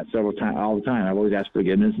done that several times, all the time. I've always asked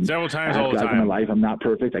forgiveness. And several times, all the time. In my life, I'm not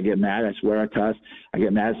perfect. I get mad. I swear. I cuss. I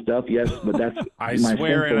get mad at stuff. Yes, but that's I my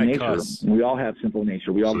swear sinful and I nature. cuss. We all have sinful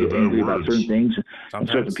nature. We all get angry about certain things and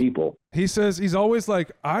certain people. He says he's always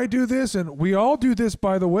like, I do this, and we all do this.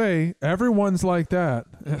 By the way, everyone's like that,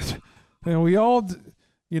 and we all,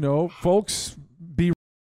 folks be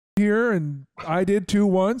here, and I did too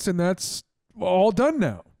once, and that's all done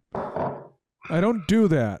now. I don't do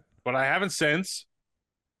that. But I haven't since.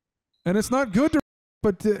 And it's not good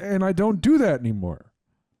and I don't do that anymore.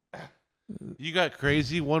 You got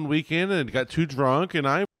crazy one weekend and got too drunk,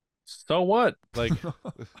 and so what? Like,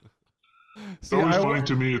 it's always funny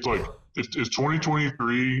to me. It's like, it's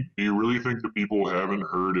 2023. Do you really think that people haven't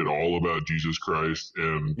heard at all about Jesus Christ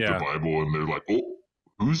and the Bible? And they're like, oh,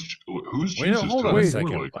 who's Jesus? Hold on a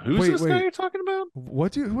second. Who's this guy you're talking about?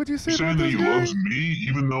 What'd you say? You're saying that he loves me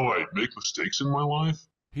even though I make mistakes in my life?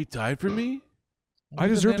 He died for me? I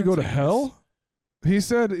deserve to go to hell? He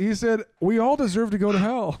said we all deserve to go to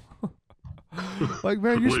hell. Like,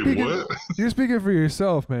 man, you're speaking for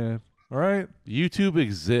yourself, man. All right? YouTube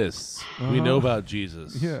exists. We know about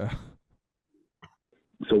Jesus. Yeah.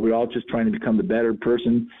 So we're all just trying to become the better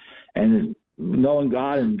person, and knowing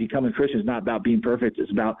God and becoming Christian is not about being perfect.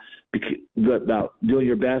 It's about doing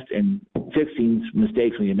your best and fixing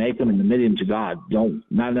mistakes when you make them and admitting them to God.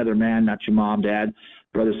 Not another man, not your mom, dad,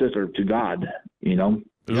 brother, sister, to God. Yeah.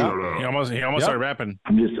 He almost started rapping.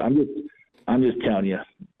 I'm just telling you.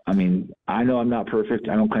 I mean, I know I'm not perfect.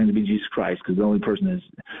 I don't claim to be Jesus Christ because the only person that's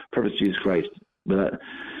perfect is Jesus Christ. But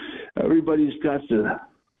everybody's got to.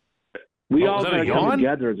 We all got to come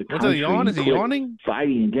together as a country. What's a yawn? Is he yawning?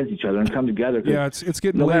 Fighting against each other and come together. Yeah, it's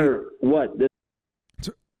getting no late. matter what.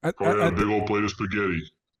 A big old plate of spaghetti.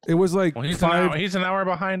 It was like he's an hour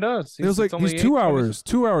behind us. It was like he's 2 hours.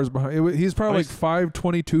 2 hours behind. He's probably like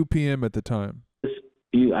 5:22 p.m. at the time.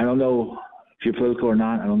 I don't know if you're political or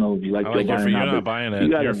not. I don't know if you like Joe Biden or not. You're not buying it.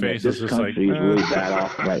 Your face is just like, this country is really bad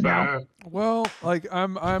off right now. Well, like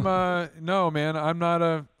I'm no, man. I'm not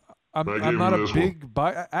a big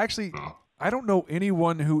actually. No. I don't know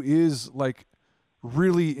anyone who is like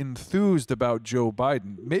really enthused about Joe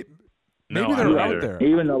Biden. Maybe they're out there.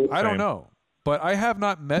 Even though I don't know, but I have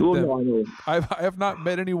not met them. No, I have not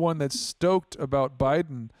met anyone that's stoked about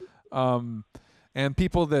Biden, and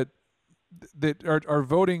people that are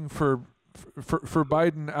voting for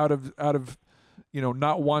Biden out of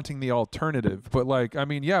not wanting the alternative. But like, I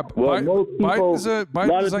mean, yeah,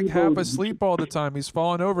 Biden's like half asleep all the time. He's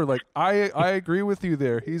falling over. Like I agree with you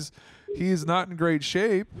there. He's not in great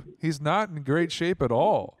shape. He's not in great shape at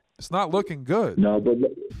all. It's not looking good. No, but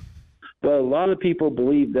a lot of people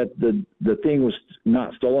believe that the thing was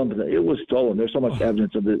not stolen, but it was stolen. There's so much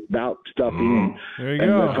evidence about stuff being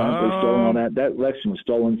electronically stolen. All that election was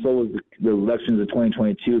stolen. So was the elections of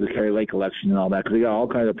 2022, the Kerry Lake election, and all that. Because they got all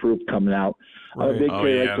kinds of proof coming out. I'm a big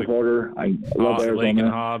Kerry Lake supporter. I love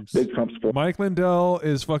Arizona. Big Trump supporter. Mike Lindell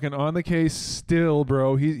is fucking on the case still,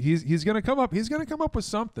 bro. He's gonna come up. He's gonna come up with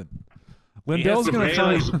something. Lindell's gonna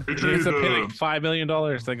try. He has to pay like $5 million.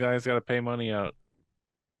 That guy's got to pay money out.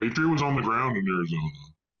 Patriot was on the ground in Arizona,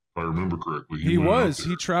 if I remember correctly. He was.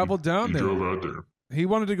 He traveled down there. He drove out there. He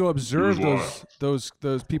wanted to go observe those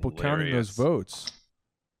people counting those votes.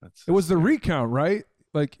 It was the recount, right?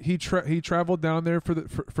 Like he traveled down there for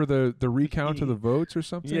the recount of the votes or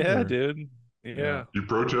something. Yeah, dude. Yeah. He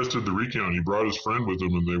protested the recount. He brought his friend with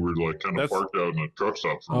him, and they were like kind of parked out in a truck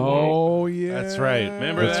stop for a while. Oh yeah, that's right.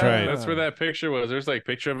 Remember that? Right. That's where that picture was. There's like a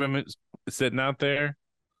picture of him sitting out there.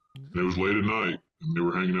 It was late at night, and they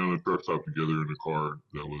were hanging out in a truck stop together in a car.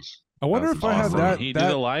 That was. I wonder if I have that. He did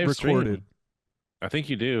a live recorded. Stream. I think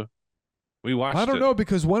you do. We watched. I don't know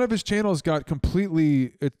because one of his channels got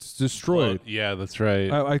completely destroyed. Well, yeah, that's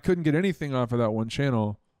right. I couldn't get anything off of that one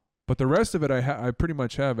channel, but the rest of it I pretty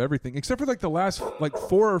much have everything except for like the last like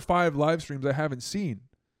 4 or 5 live streams I haven't seen.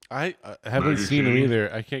 I haven't seen him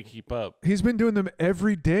either. I can't keep up. He's been doing them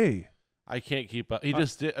every day. I can't keep up. He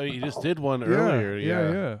just did one earlier.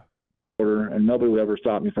 Yeah. And nobody would ever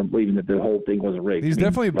stop me from believing that the whole thing wasn't rigged. He's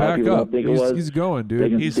definitely back up. He's going,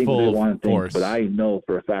 dude. He's full force. But I know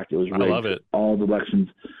for a fact it was rigged. I love it. All the elections,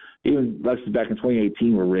 even elections back in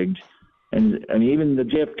 2018 were rigged. And even the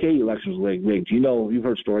JFK election was rigged. You've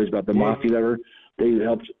heard stories about the mafia ever. They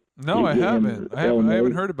helped No, I haven't. I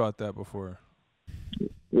haven't heard about that before.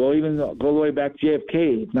 Well, even go all the way back to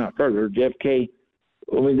JFK, if not further. JFK,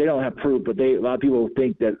 I mean, they don't have proof, but a lot of people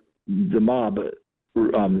think that the mob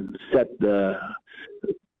rigged the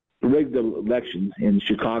election in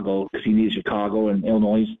Chicago because he needed Chicago and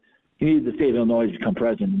Illinois. He needed the state of Illinois to become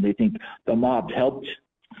president. And they think the mob helped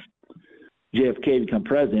JFK become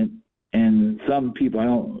president. And some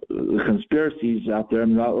people, the conspiracies out there,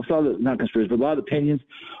 not conspiracies, but a lot of opinions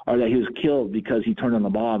are that he was killed because he turned on the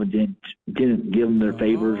mob and didn't give them their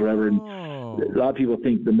favors or whatever. And a lot of people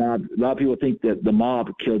think that the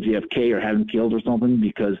mob killed JFK or had him killed or something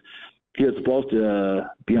because he was supposed to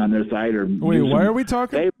be on their side. Or wait, why are we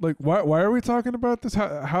talking? Why are we talking about this?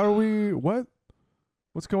 How do we?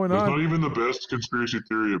 What's going on? It's not even the best conspiracy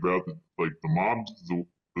theory about the mob.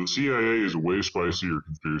 The CIA is a way spicier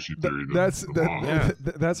conspiracy theory than the mob.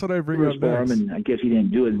 That's what I bring up next. And I guess he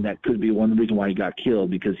didn't do it, and that could be one reason why he got killed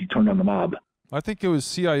because he turned on the mob. I think it was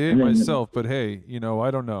CIA myself, but hey,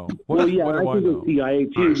 I don't know. I think it was CIA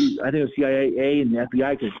too. I think it was CIA and the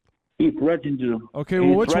FBI because he threatened to. Okay,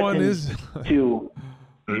 well, which one is to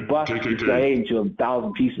bust the CIA into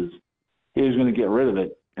 1,000 pieces? He was going to get rid of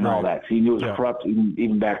it and all that. So he knew it was corrupt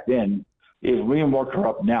even back then. It's even more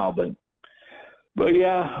corrupt now, But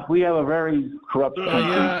yeah, we have a very corrupt country.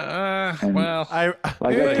 I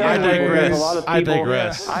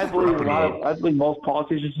digress. I believe most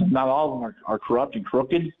politicians, not all of them, are corrupt and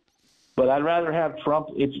crooked. But I'd rather have Trump.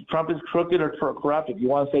 If Trump is crooked or corrupt, if you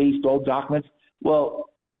want to say he stole documents, well,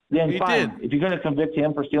 then fine. If you're going to convict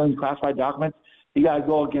him for stealing classified documents, you got to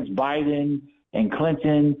go against Biden and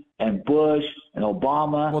Clinton and Bush and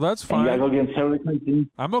Obama. Well, that's fine. And you got to go against Hillary Clinton.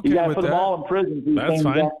 I'm okay with that. You got to put that. them all in prison for the same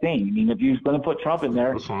exact thing. I mean, if you're going to put Trump in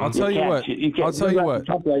there, I'll tell you what.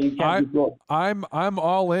 I'm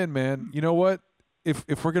all in, man. You know what? If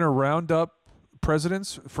we're going to round up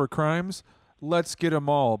presidents for crimes, let's get them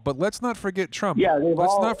all. But let's not forget Trump. Yeah,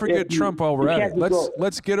 let's not forget Trump while we're at it.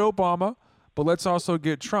 Let's get Obama, but let's also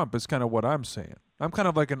get Trump. Is kind of what I'm saying. I'm kind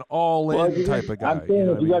of like an all-in type of guy. I'm saying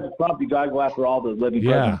if you got Trump, you got to go after all the living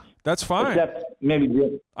presidents. That's fine. Except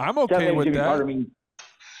maybe I'm okay with that. Carter,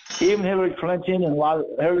 even Hillary Clinton and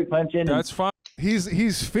Hillary Clinton. That's fine.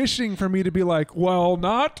 He's fishing for me to be like, well,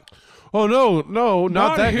 not. Oh no,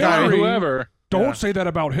 not that Hillary. guy. Whoever. Don't say that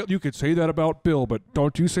about Hillary. You could say that about Bill, but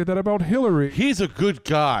don't you say that about Hillary. He's a good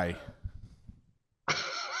guy.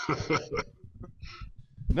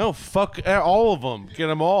 No, fuck all of them. Get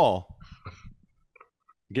them all.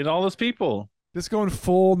 Get all those people. Just going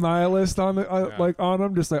full nihilist on on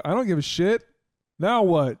them. Just like, I don't give a shit. Now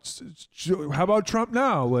what? How about Trump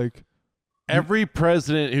now? Like every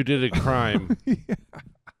president who did a crime.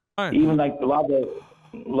 Even like a lot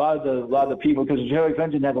of the people, because Hillary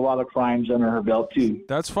Clinton has a lot of crimes under her belt too.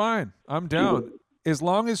 That's fine. I'm down. As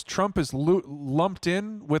long as Trump is lumped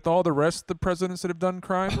in with all the rest of the presidents that have done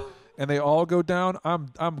crime, and they all go down,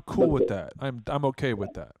 I'm cool with that. I'm okay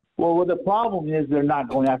with that. Well, the problem is they're not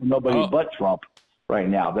going after nobody but Trump right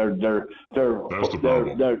now. They're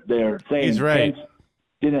saying he's right.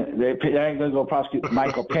 They ain't going to go prosecute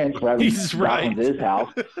Michael Pence for having gotten to his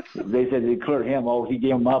house. They said they cleared him. Oh, he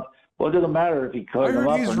gave him up. Well, it doesn't matter if he cleared him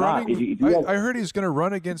up or not. I heard he's going to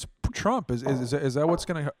run against Trump. Is that what's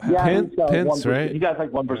going to happen? Yeah, Pence, right? He got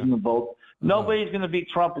like 1% of the vote. Nobody's going to beat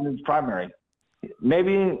Trump in his primary.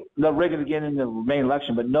 Maybe they'll rig it again in the main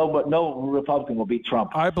election, but no Republican will beat Trump.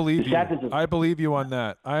 I believe you. I believe you on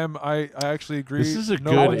that. I actually agree. This is a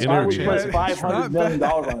good interview. I would put $500 million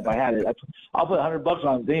on it if I had it. I'll put $100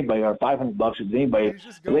 on it with anybody, or $500 with anybody.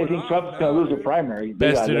 If they think Trump's going to lose the primary,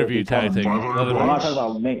 best interview tactic. I'm not talking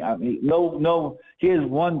about me. I mean, no, he has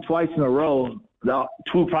won twice in a row.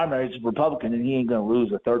 Two primaries Republican, and he ain't going to lose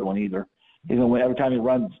the third one either. He's going to win every time he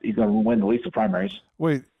runs. He's going to win at least the primaries.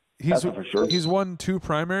 Wait. For sure. He's won two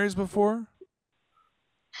primaries before?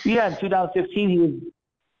 Yeah, in 2016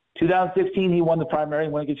 he won the primary,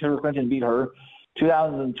 went against Hillary Clinton and beat her.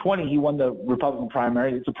 2020 he won the Republican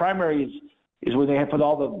primary. It's the primary is where they have put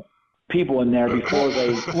all the people in there before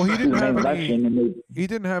they he didn't have any. He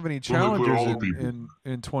didn't have any challengers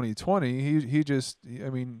in 2020. He just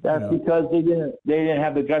that's because they didn't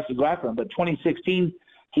have the guts to go after him. But 2016.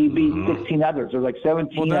 He beat 16 others. There's like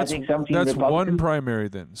 17. Well, I think 17. That's one primary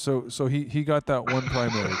then. So he got that one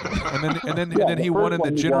primary, and then he won in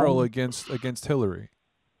the general against Hillary.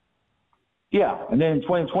 Yeah, and then in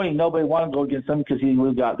 2020 nobody wanted to go against him because they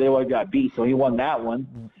always got beat. So he won that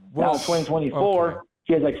one. Now in 2024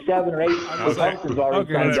 he has like 7 or 8 Republicans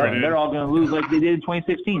already signed up, and they're all going to lose like they did in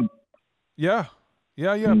 2016. Yeah,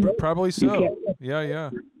 probably so. Yeah.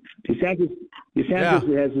 DeSantis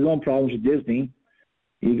has his own problems with Disney.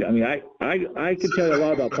 I mean, I could tell you a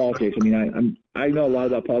lot about politics. I mean, I know a lot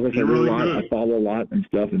about politics. I read a lot. I follow a lot and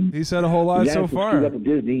stuff. And he said a whole lot so far. Screwed up with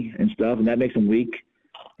Disney and stuff, and that makes him weak.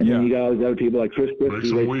 And then you got all these other people like Chris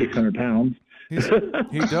Christie, weighs 600 pounds. He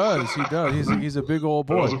does. He's a big old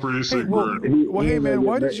boy. That was a pretty sick bird. Hey man,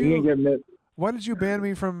 why did you ban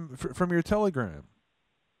me from your Telegram?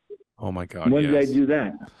 Oh my God! When did I do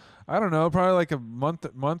that? I don't know, probably like a month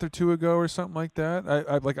or two ago or something like that.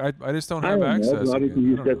 I just don't have access. Obviously,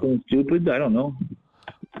 you said something stupid. I don't know.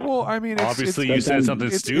 Well, I mean, obviously you said something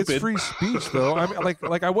stupid. It's free speech, though. I mean,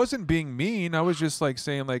 like I wasn't being mean. I was just like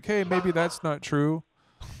saying, like, hey, maybe that's not true.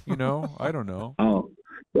 You know, I don't know. Oh,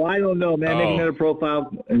 well, I don't know, man. Make another profile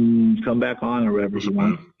and come back on or whatever you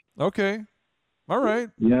want. Okay, all right.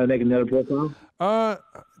 You know how to make another profile?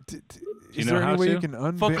 Is there any way you can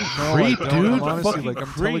unban? Creep, dude. Honestly, like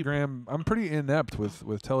Telegram. I'm pretty inept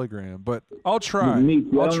with Telegram, but I'll try.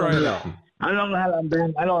 I'll try it out. I don't know how to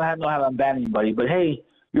unban. I don't know how to unban anybody. But hey,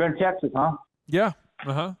 you're in Texas, huh? Yeah.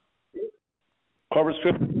 Corpus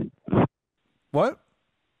Christi. What?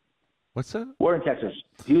 What's that? We're in Texas,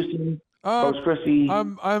 Houston, Corpus Christi.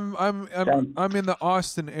 I'm in the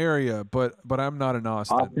Austin area, but I'm not in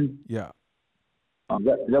Austin. Austin? Yeah. Is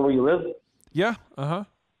that where you live? Yeah.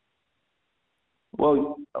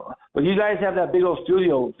 Well, but you guys have that big old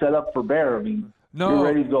studio set up for Bear. I mean, you're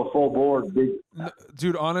ready to go full board.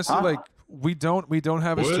 Dude, honestly, like we don't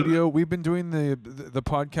have a studio. We've been doing the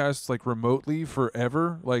podcast like remotely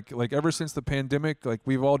forever. Like ever since the pandemic. Like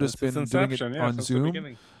we've all just been doing it on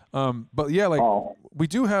Zoom. But yeah, like we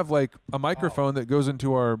do have like a microphone that goes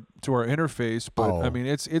into our interface. But I mean,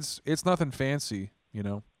 it's nothing fancy, you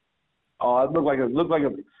know. Oh, it looked like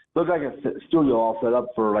a studio all set up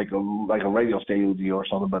for like a radio studio or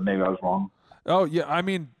something, but maybe I was wrong. Oh yeah, I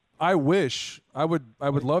mean, I wish I would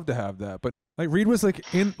love to have that, but like Reed was like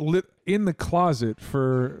in the closet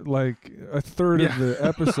for like a third of the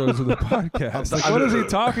episodes of the podcast. Like, what is he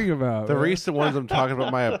talking about? The recent ones I'm talking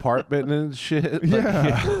about my apartment and shit.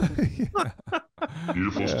 Yeah.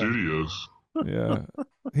 Beautiful studios. Yeah.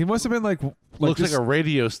 He must have been like looks like a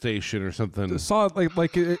radio station or something. Saw it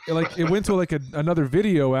went to like another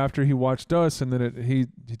video after he watched us, and then he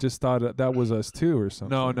just thought that was us too or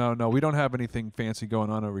something. No, we don't have anything fancy going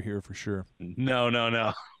on over here for sure. No.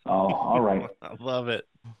 Oh, all right. I love it.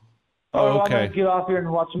 Oh, okay. I'm gonna get off here and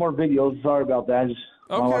watch some more videos. Sorry about that. I just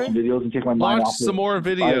want to watch some videos and take my mind off. Watch some more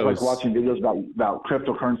videos. I like watching videos about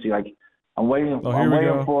cryptocurrency. Like I'm waiting for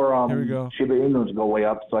Shiba Inu to go way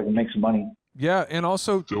up so I can make some money. Yeah, and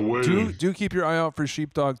also do keep your eye out for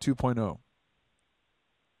Sheepdog 2.0.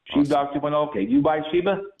 Sheepdog 2.0. Okay, do you buy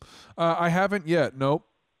Shiba? I haven't yet. Nope.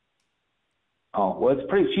 Oh well, it's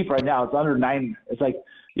pretty cheap right now. It's under 90. It's like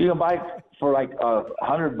you can buy for like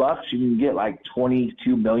 $100. You can get like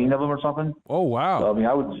 22 million of them or something. Oh wow! So, I mean,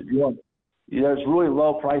 there's really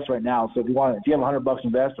low price right now. So if you have $100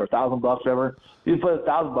 invest or $1,000 whatever, you put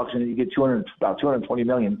 $1,000 in it, you get about 220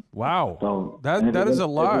 million. Wow! So that is a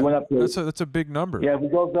lot. That's a big number. Yeah, if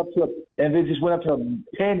it goes up to if it just went up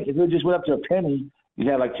to a penny, you'd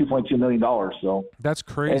have like $2.2 million. So that's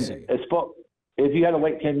crazy. If you had to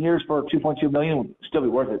wait 10 years for 2.2 million, it would still be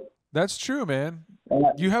worth it. That's true, man.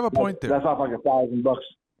 You have a point there. That's off like $1,000.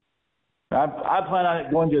 I plan on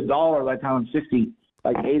it going to $1 by the time I'm 60.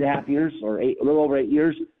 Like 8.5 years or a little over 8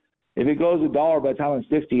 years. If it goes $1 by the time I'm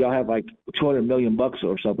 60, I'll have like 200 million bucks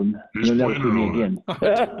or something. You'll never see me again.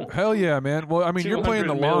 Hell yeah, man. Well, I mean, you're playing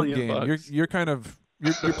the long game. You're playing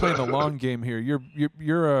the long game here.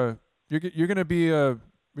 You're gonna be a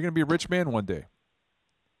rich man one day.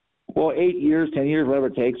 Well, 8 years, 10 years, whatever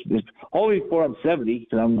it takes. Only before I'm 70,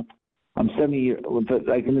 because I'm 70 years.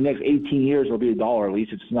 Like in the next 18 years, it'll be $1 at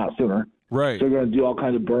least. It's not sooner. Right. So they're going to do all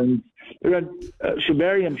kinds of burns. They're going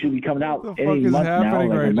Shibarium should be coming out any month now,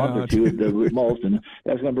 like a month or two at the most, and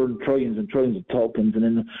that's going to burn trillions and trillions of tokens. And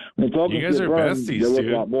then when the tokens get burned, they're worth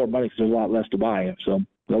a lot more money because there's a lot less to buy. So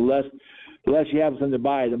the less you have something to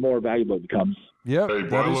buy, the more valuable it becomes. Yep, hey,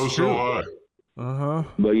 that is true.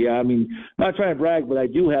 But yeah, I mean, I'm not trying to brag, but I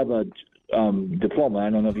do have a diploma. I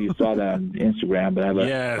don't know if you saw that on Instagram, but I have a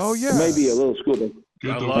maybe a little school. But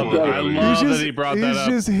I love that he brought that up.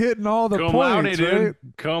 He's just hitting all the points, right?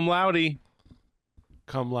 Cum laude.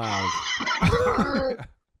 Cum loud.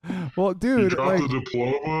 Well, dude, he dropped the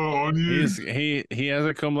diploma on you. He has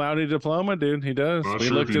a cum laude diploma, dude. He does. Not we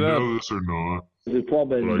sure looked if you it up. know this or not.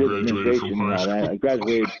 Diploma in business administration and all that. I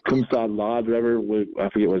graduated cum laude, whatever. I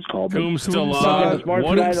forget what it's called. Cum laude.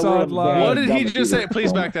 What did he just say?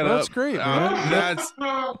 Please back that up. That's great, man.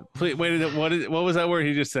 Please, wait. What was that word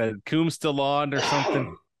he just said? Cum laude or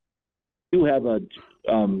something? You have a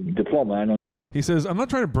diploma. I know. He says, I'm not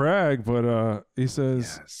trying to brag, but he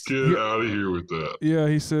says, Get out of here with that. Yeah,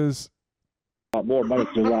 he says, a lot more money,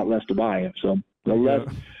 there's a lot less to buy. So the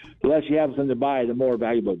less you have something to buy, the more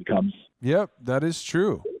valuable it becomes. Yep, that is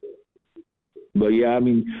true. But yeah, I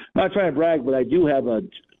mean, not trying to brag, but I do have a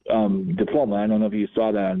diploma. I don't know if you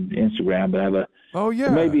saw that on Instagram, but I have a. Oh yeah.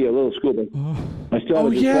 Maybe a little school, but I still have a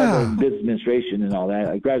diploma in business administration and all that.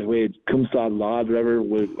 I graduated cum laude law, whatever.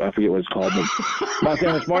 I forget what it's called. But I'm not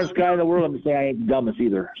saying I'm the smartest guy in the world. I'm just saying I ain't the dumbest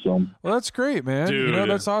either. So. Well, that's great, man. Dude. You know,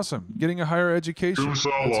 that's awesome. Getting a higher education. That's a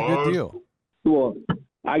good deal. Well,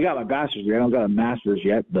 I got my bachelor's degree. I don't got a master's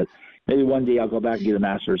yet, but maybe one day I'll go back and get a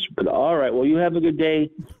master's. But all right, well, you have a good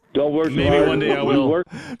day. Don't work. Maybe hard. one day I will. Work.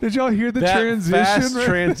 Did y'all hear the that transition? Fast right?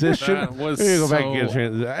 transition. That was Go back and so- get a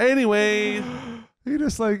transition. Anyway. He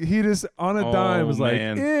just on a dime was like,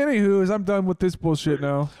 man. anywho's, I'm done with this bullshit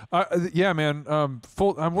now. Yeah, man. I'm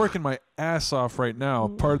working my ass off right now.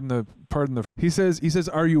 Pardon the. He says,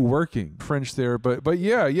 are you working? French there, but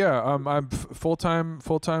yeah. I'm full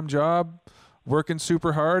time job, working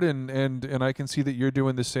super hard, and I can see that you're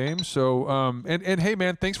doing the same. So and hey,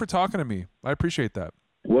 man, thanks for talking to me. I appreciate that.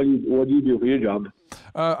 What do you do for your job?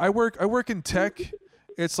 I work in tech.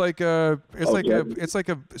 It's like a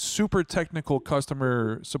super technical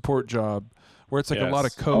customer support job where it's like a lot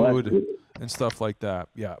of code and stuff like that.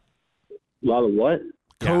 Yeah. A lot of what?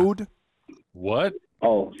 Code. What?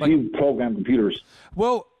 Oh, so you program computers.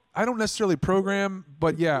 Well, I don't necessarily program,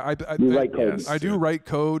 but yeah, I write code. I do write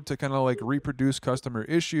code to kind of like reproduce customer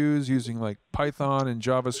issues using like Python and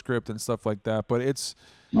JavaScript and stuff like that. But it's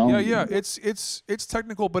it's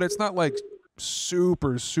technical, but it's not like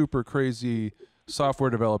super crazy software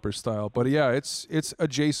developer style. But yeah, it's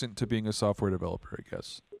adjacent to being a software developer, I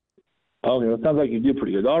guess. Okay, well, it sounds like you do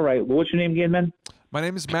pretty good. All right, well, what's your name again, man? My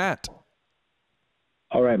name is Matt.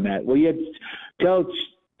 All right, Matt. Well, you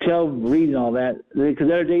tell Reed and all that, because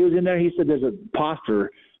the other day he was in there, he said there's a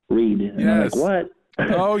poster Reed, and I'm like, what?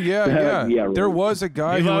 Oh yeah. Yeah, There was a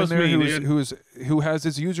guy He who in loves there me, who has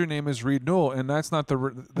his username as Reed Newell, and that's not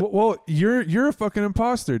the. Well, you're a fucking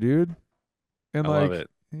imposter, dude. And I love it.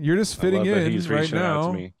 You're just I fitting love that in he's right reaching out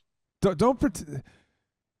now. to me. Don't pretend.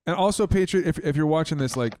 And also, Patriot, if you're watching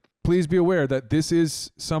this, like, please be aware that this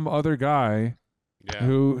is some other guy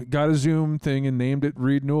who got a Zoom thing and named it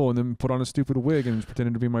Reed Newell, and then put on a stupid wig and is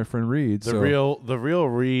pretending to be my friend Reed. The real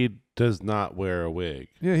Reed does not wear a wig.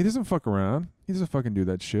 Yeah, he doesn't fuck around. He doesn't fucking do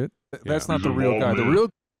that shit. That's not He's the a real bald guy. The man. real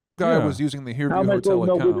guy was using the How Herview am I Hotel supposed to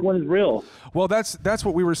know account. which one is real? Well, that's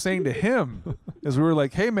what we were saying to him, is we were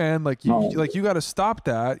like, hey man, like you got to stop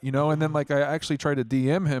that, you know. And then like I actually tried to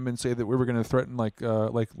DM him and say that we were going to threaten like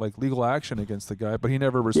legal action against the guy, but he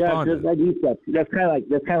never responded. Yeah, ID theft. That's kind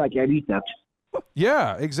of like ID theft.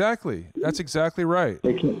 Yeah, exactly. That's exactly right.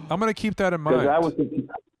 I'm going to keep that in mind. I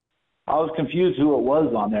was confused who it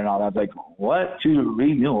was on there, and all that. I was like, what? Two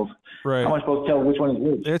Reed Newells. Right. How am I supposed to tell which one is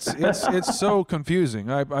which? It's so confusing.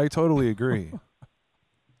 I totally agree.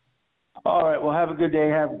 All right. Well, have a good day.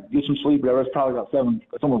 Get some sleep. Whatever. It's probably about 7.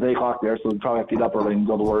 It's almost 8 o'clock there, so we probably have to get up early and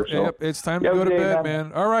go to work. So. Yep. It's time to go to bed,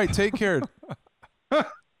 man. All right. Take care.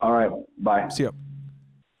 All right. Bye. See ya.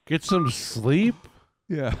 Get some sleep.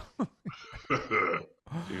 Yeah. Dude,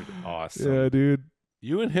 awesome. Yeah, dude.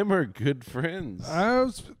 You and him are good friends.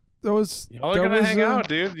 Y'all are gonna hang out,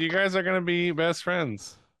 dude. You guys are gonna be best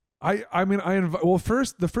friends. Well,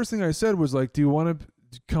 the first thing I said was like, do you want to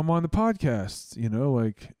come on the podcast? You know,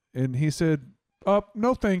 like, and he said,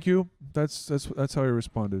 no, thank you. That's how he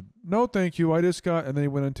responded. No, thank you. I just got, and then he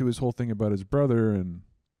went into his whole thing about his brother,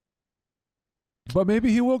 but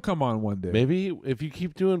maybe he will come on one day. Maybe if you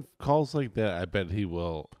keep doing calls like that, I bet he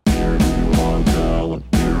will.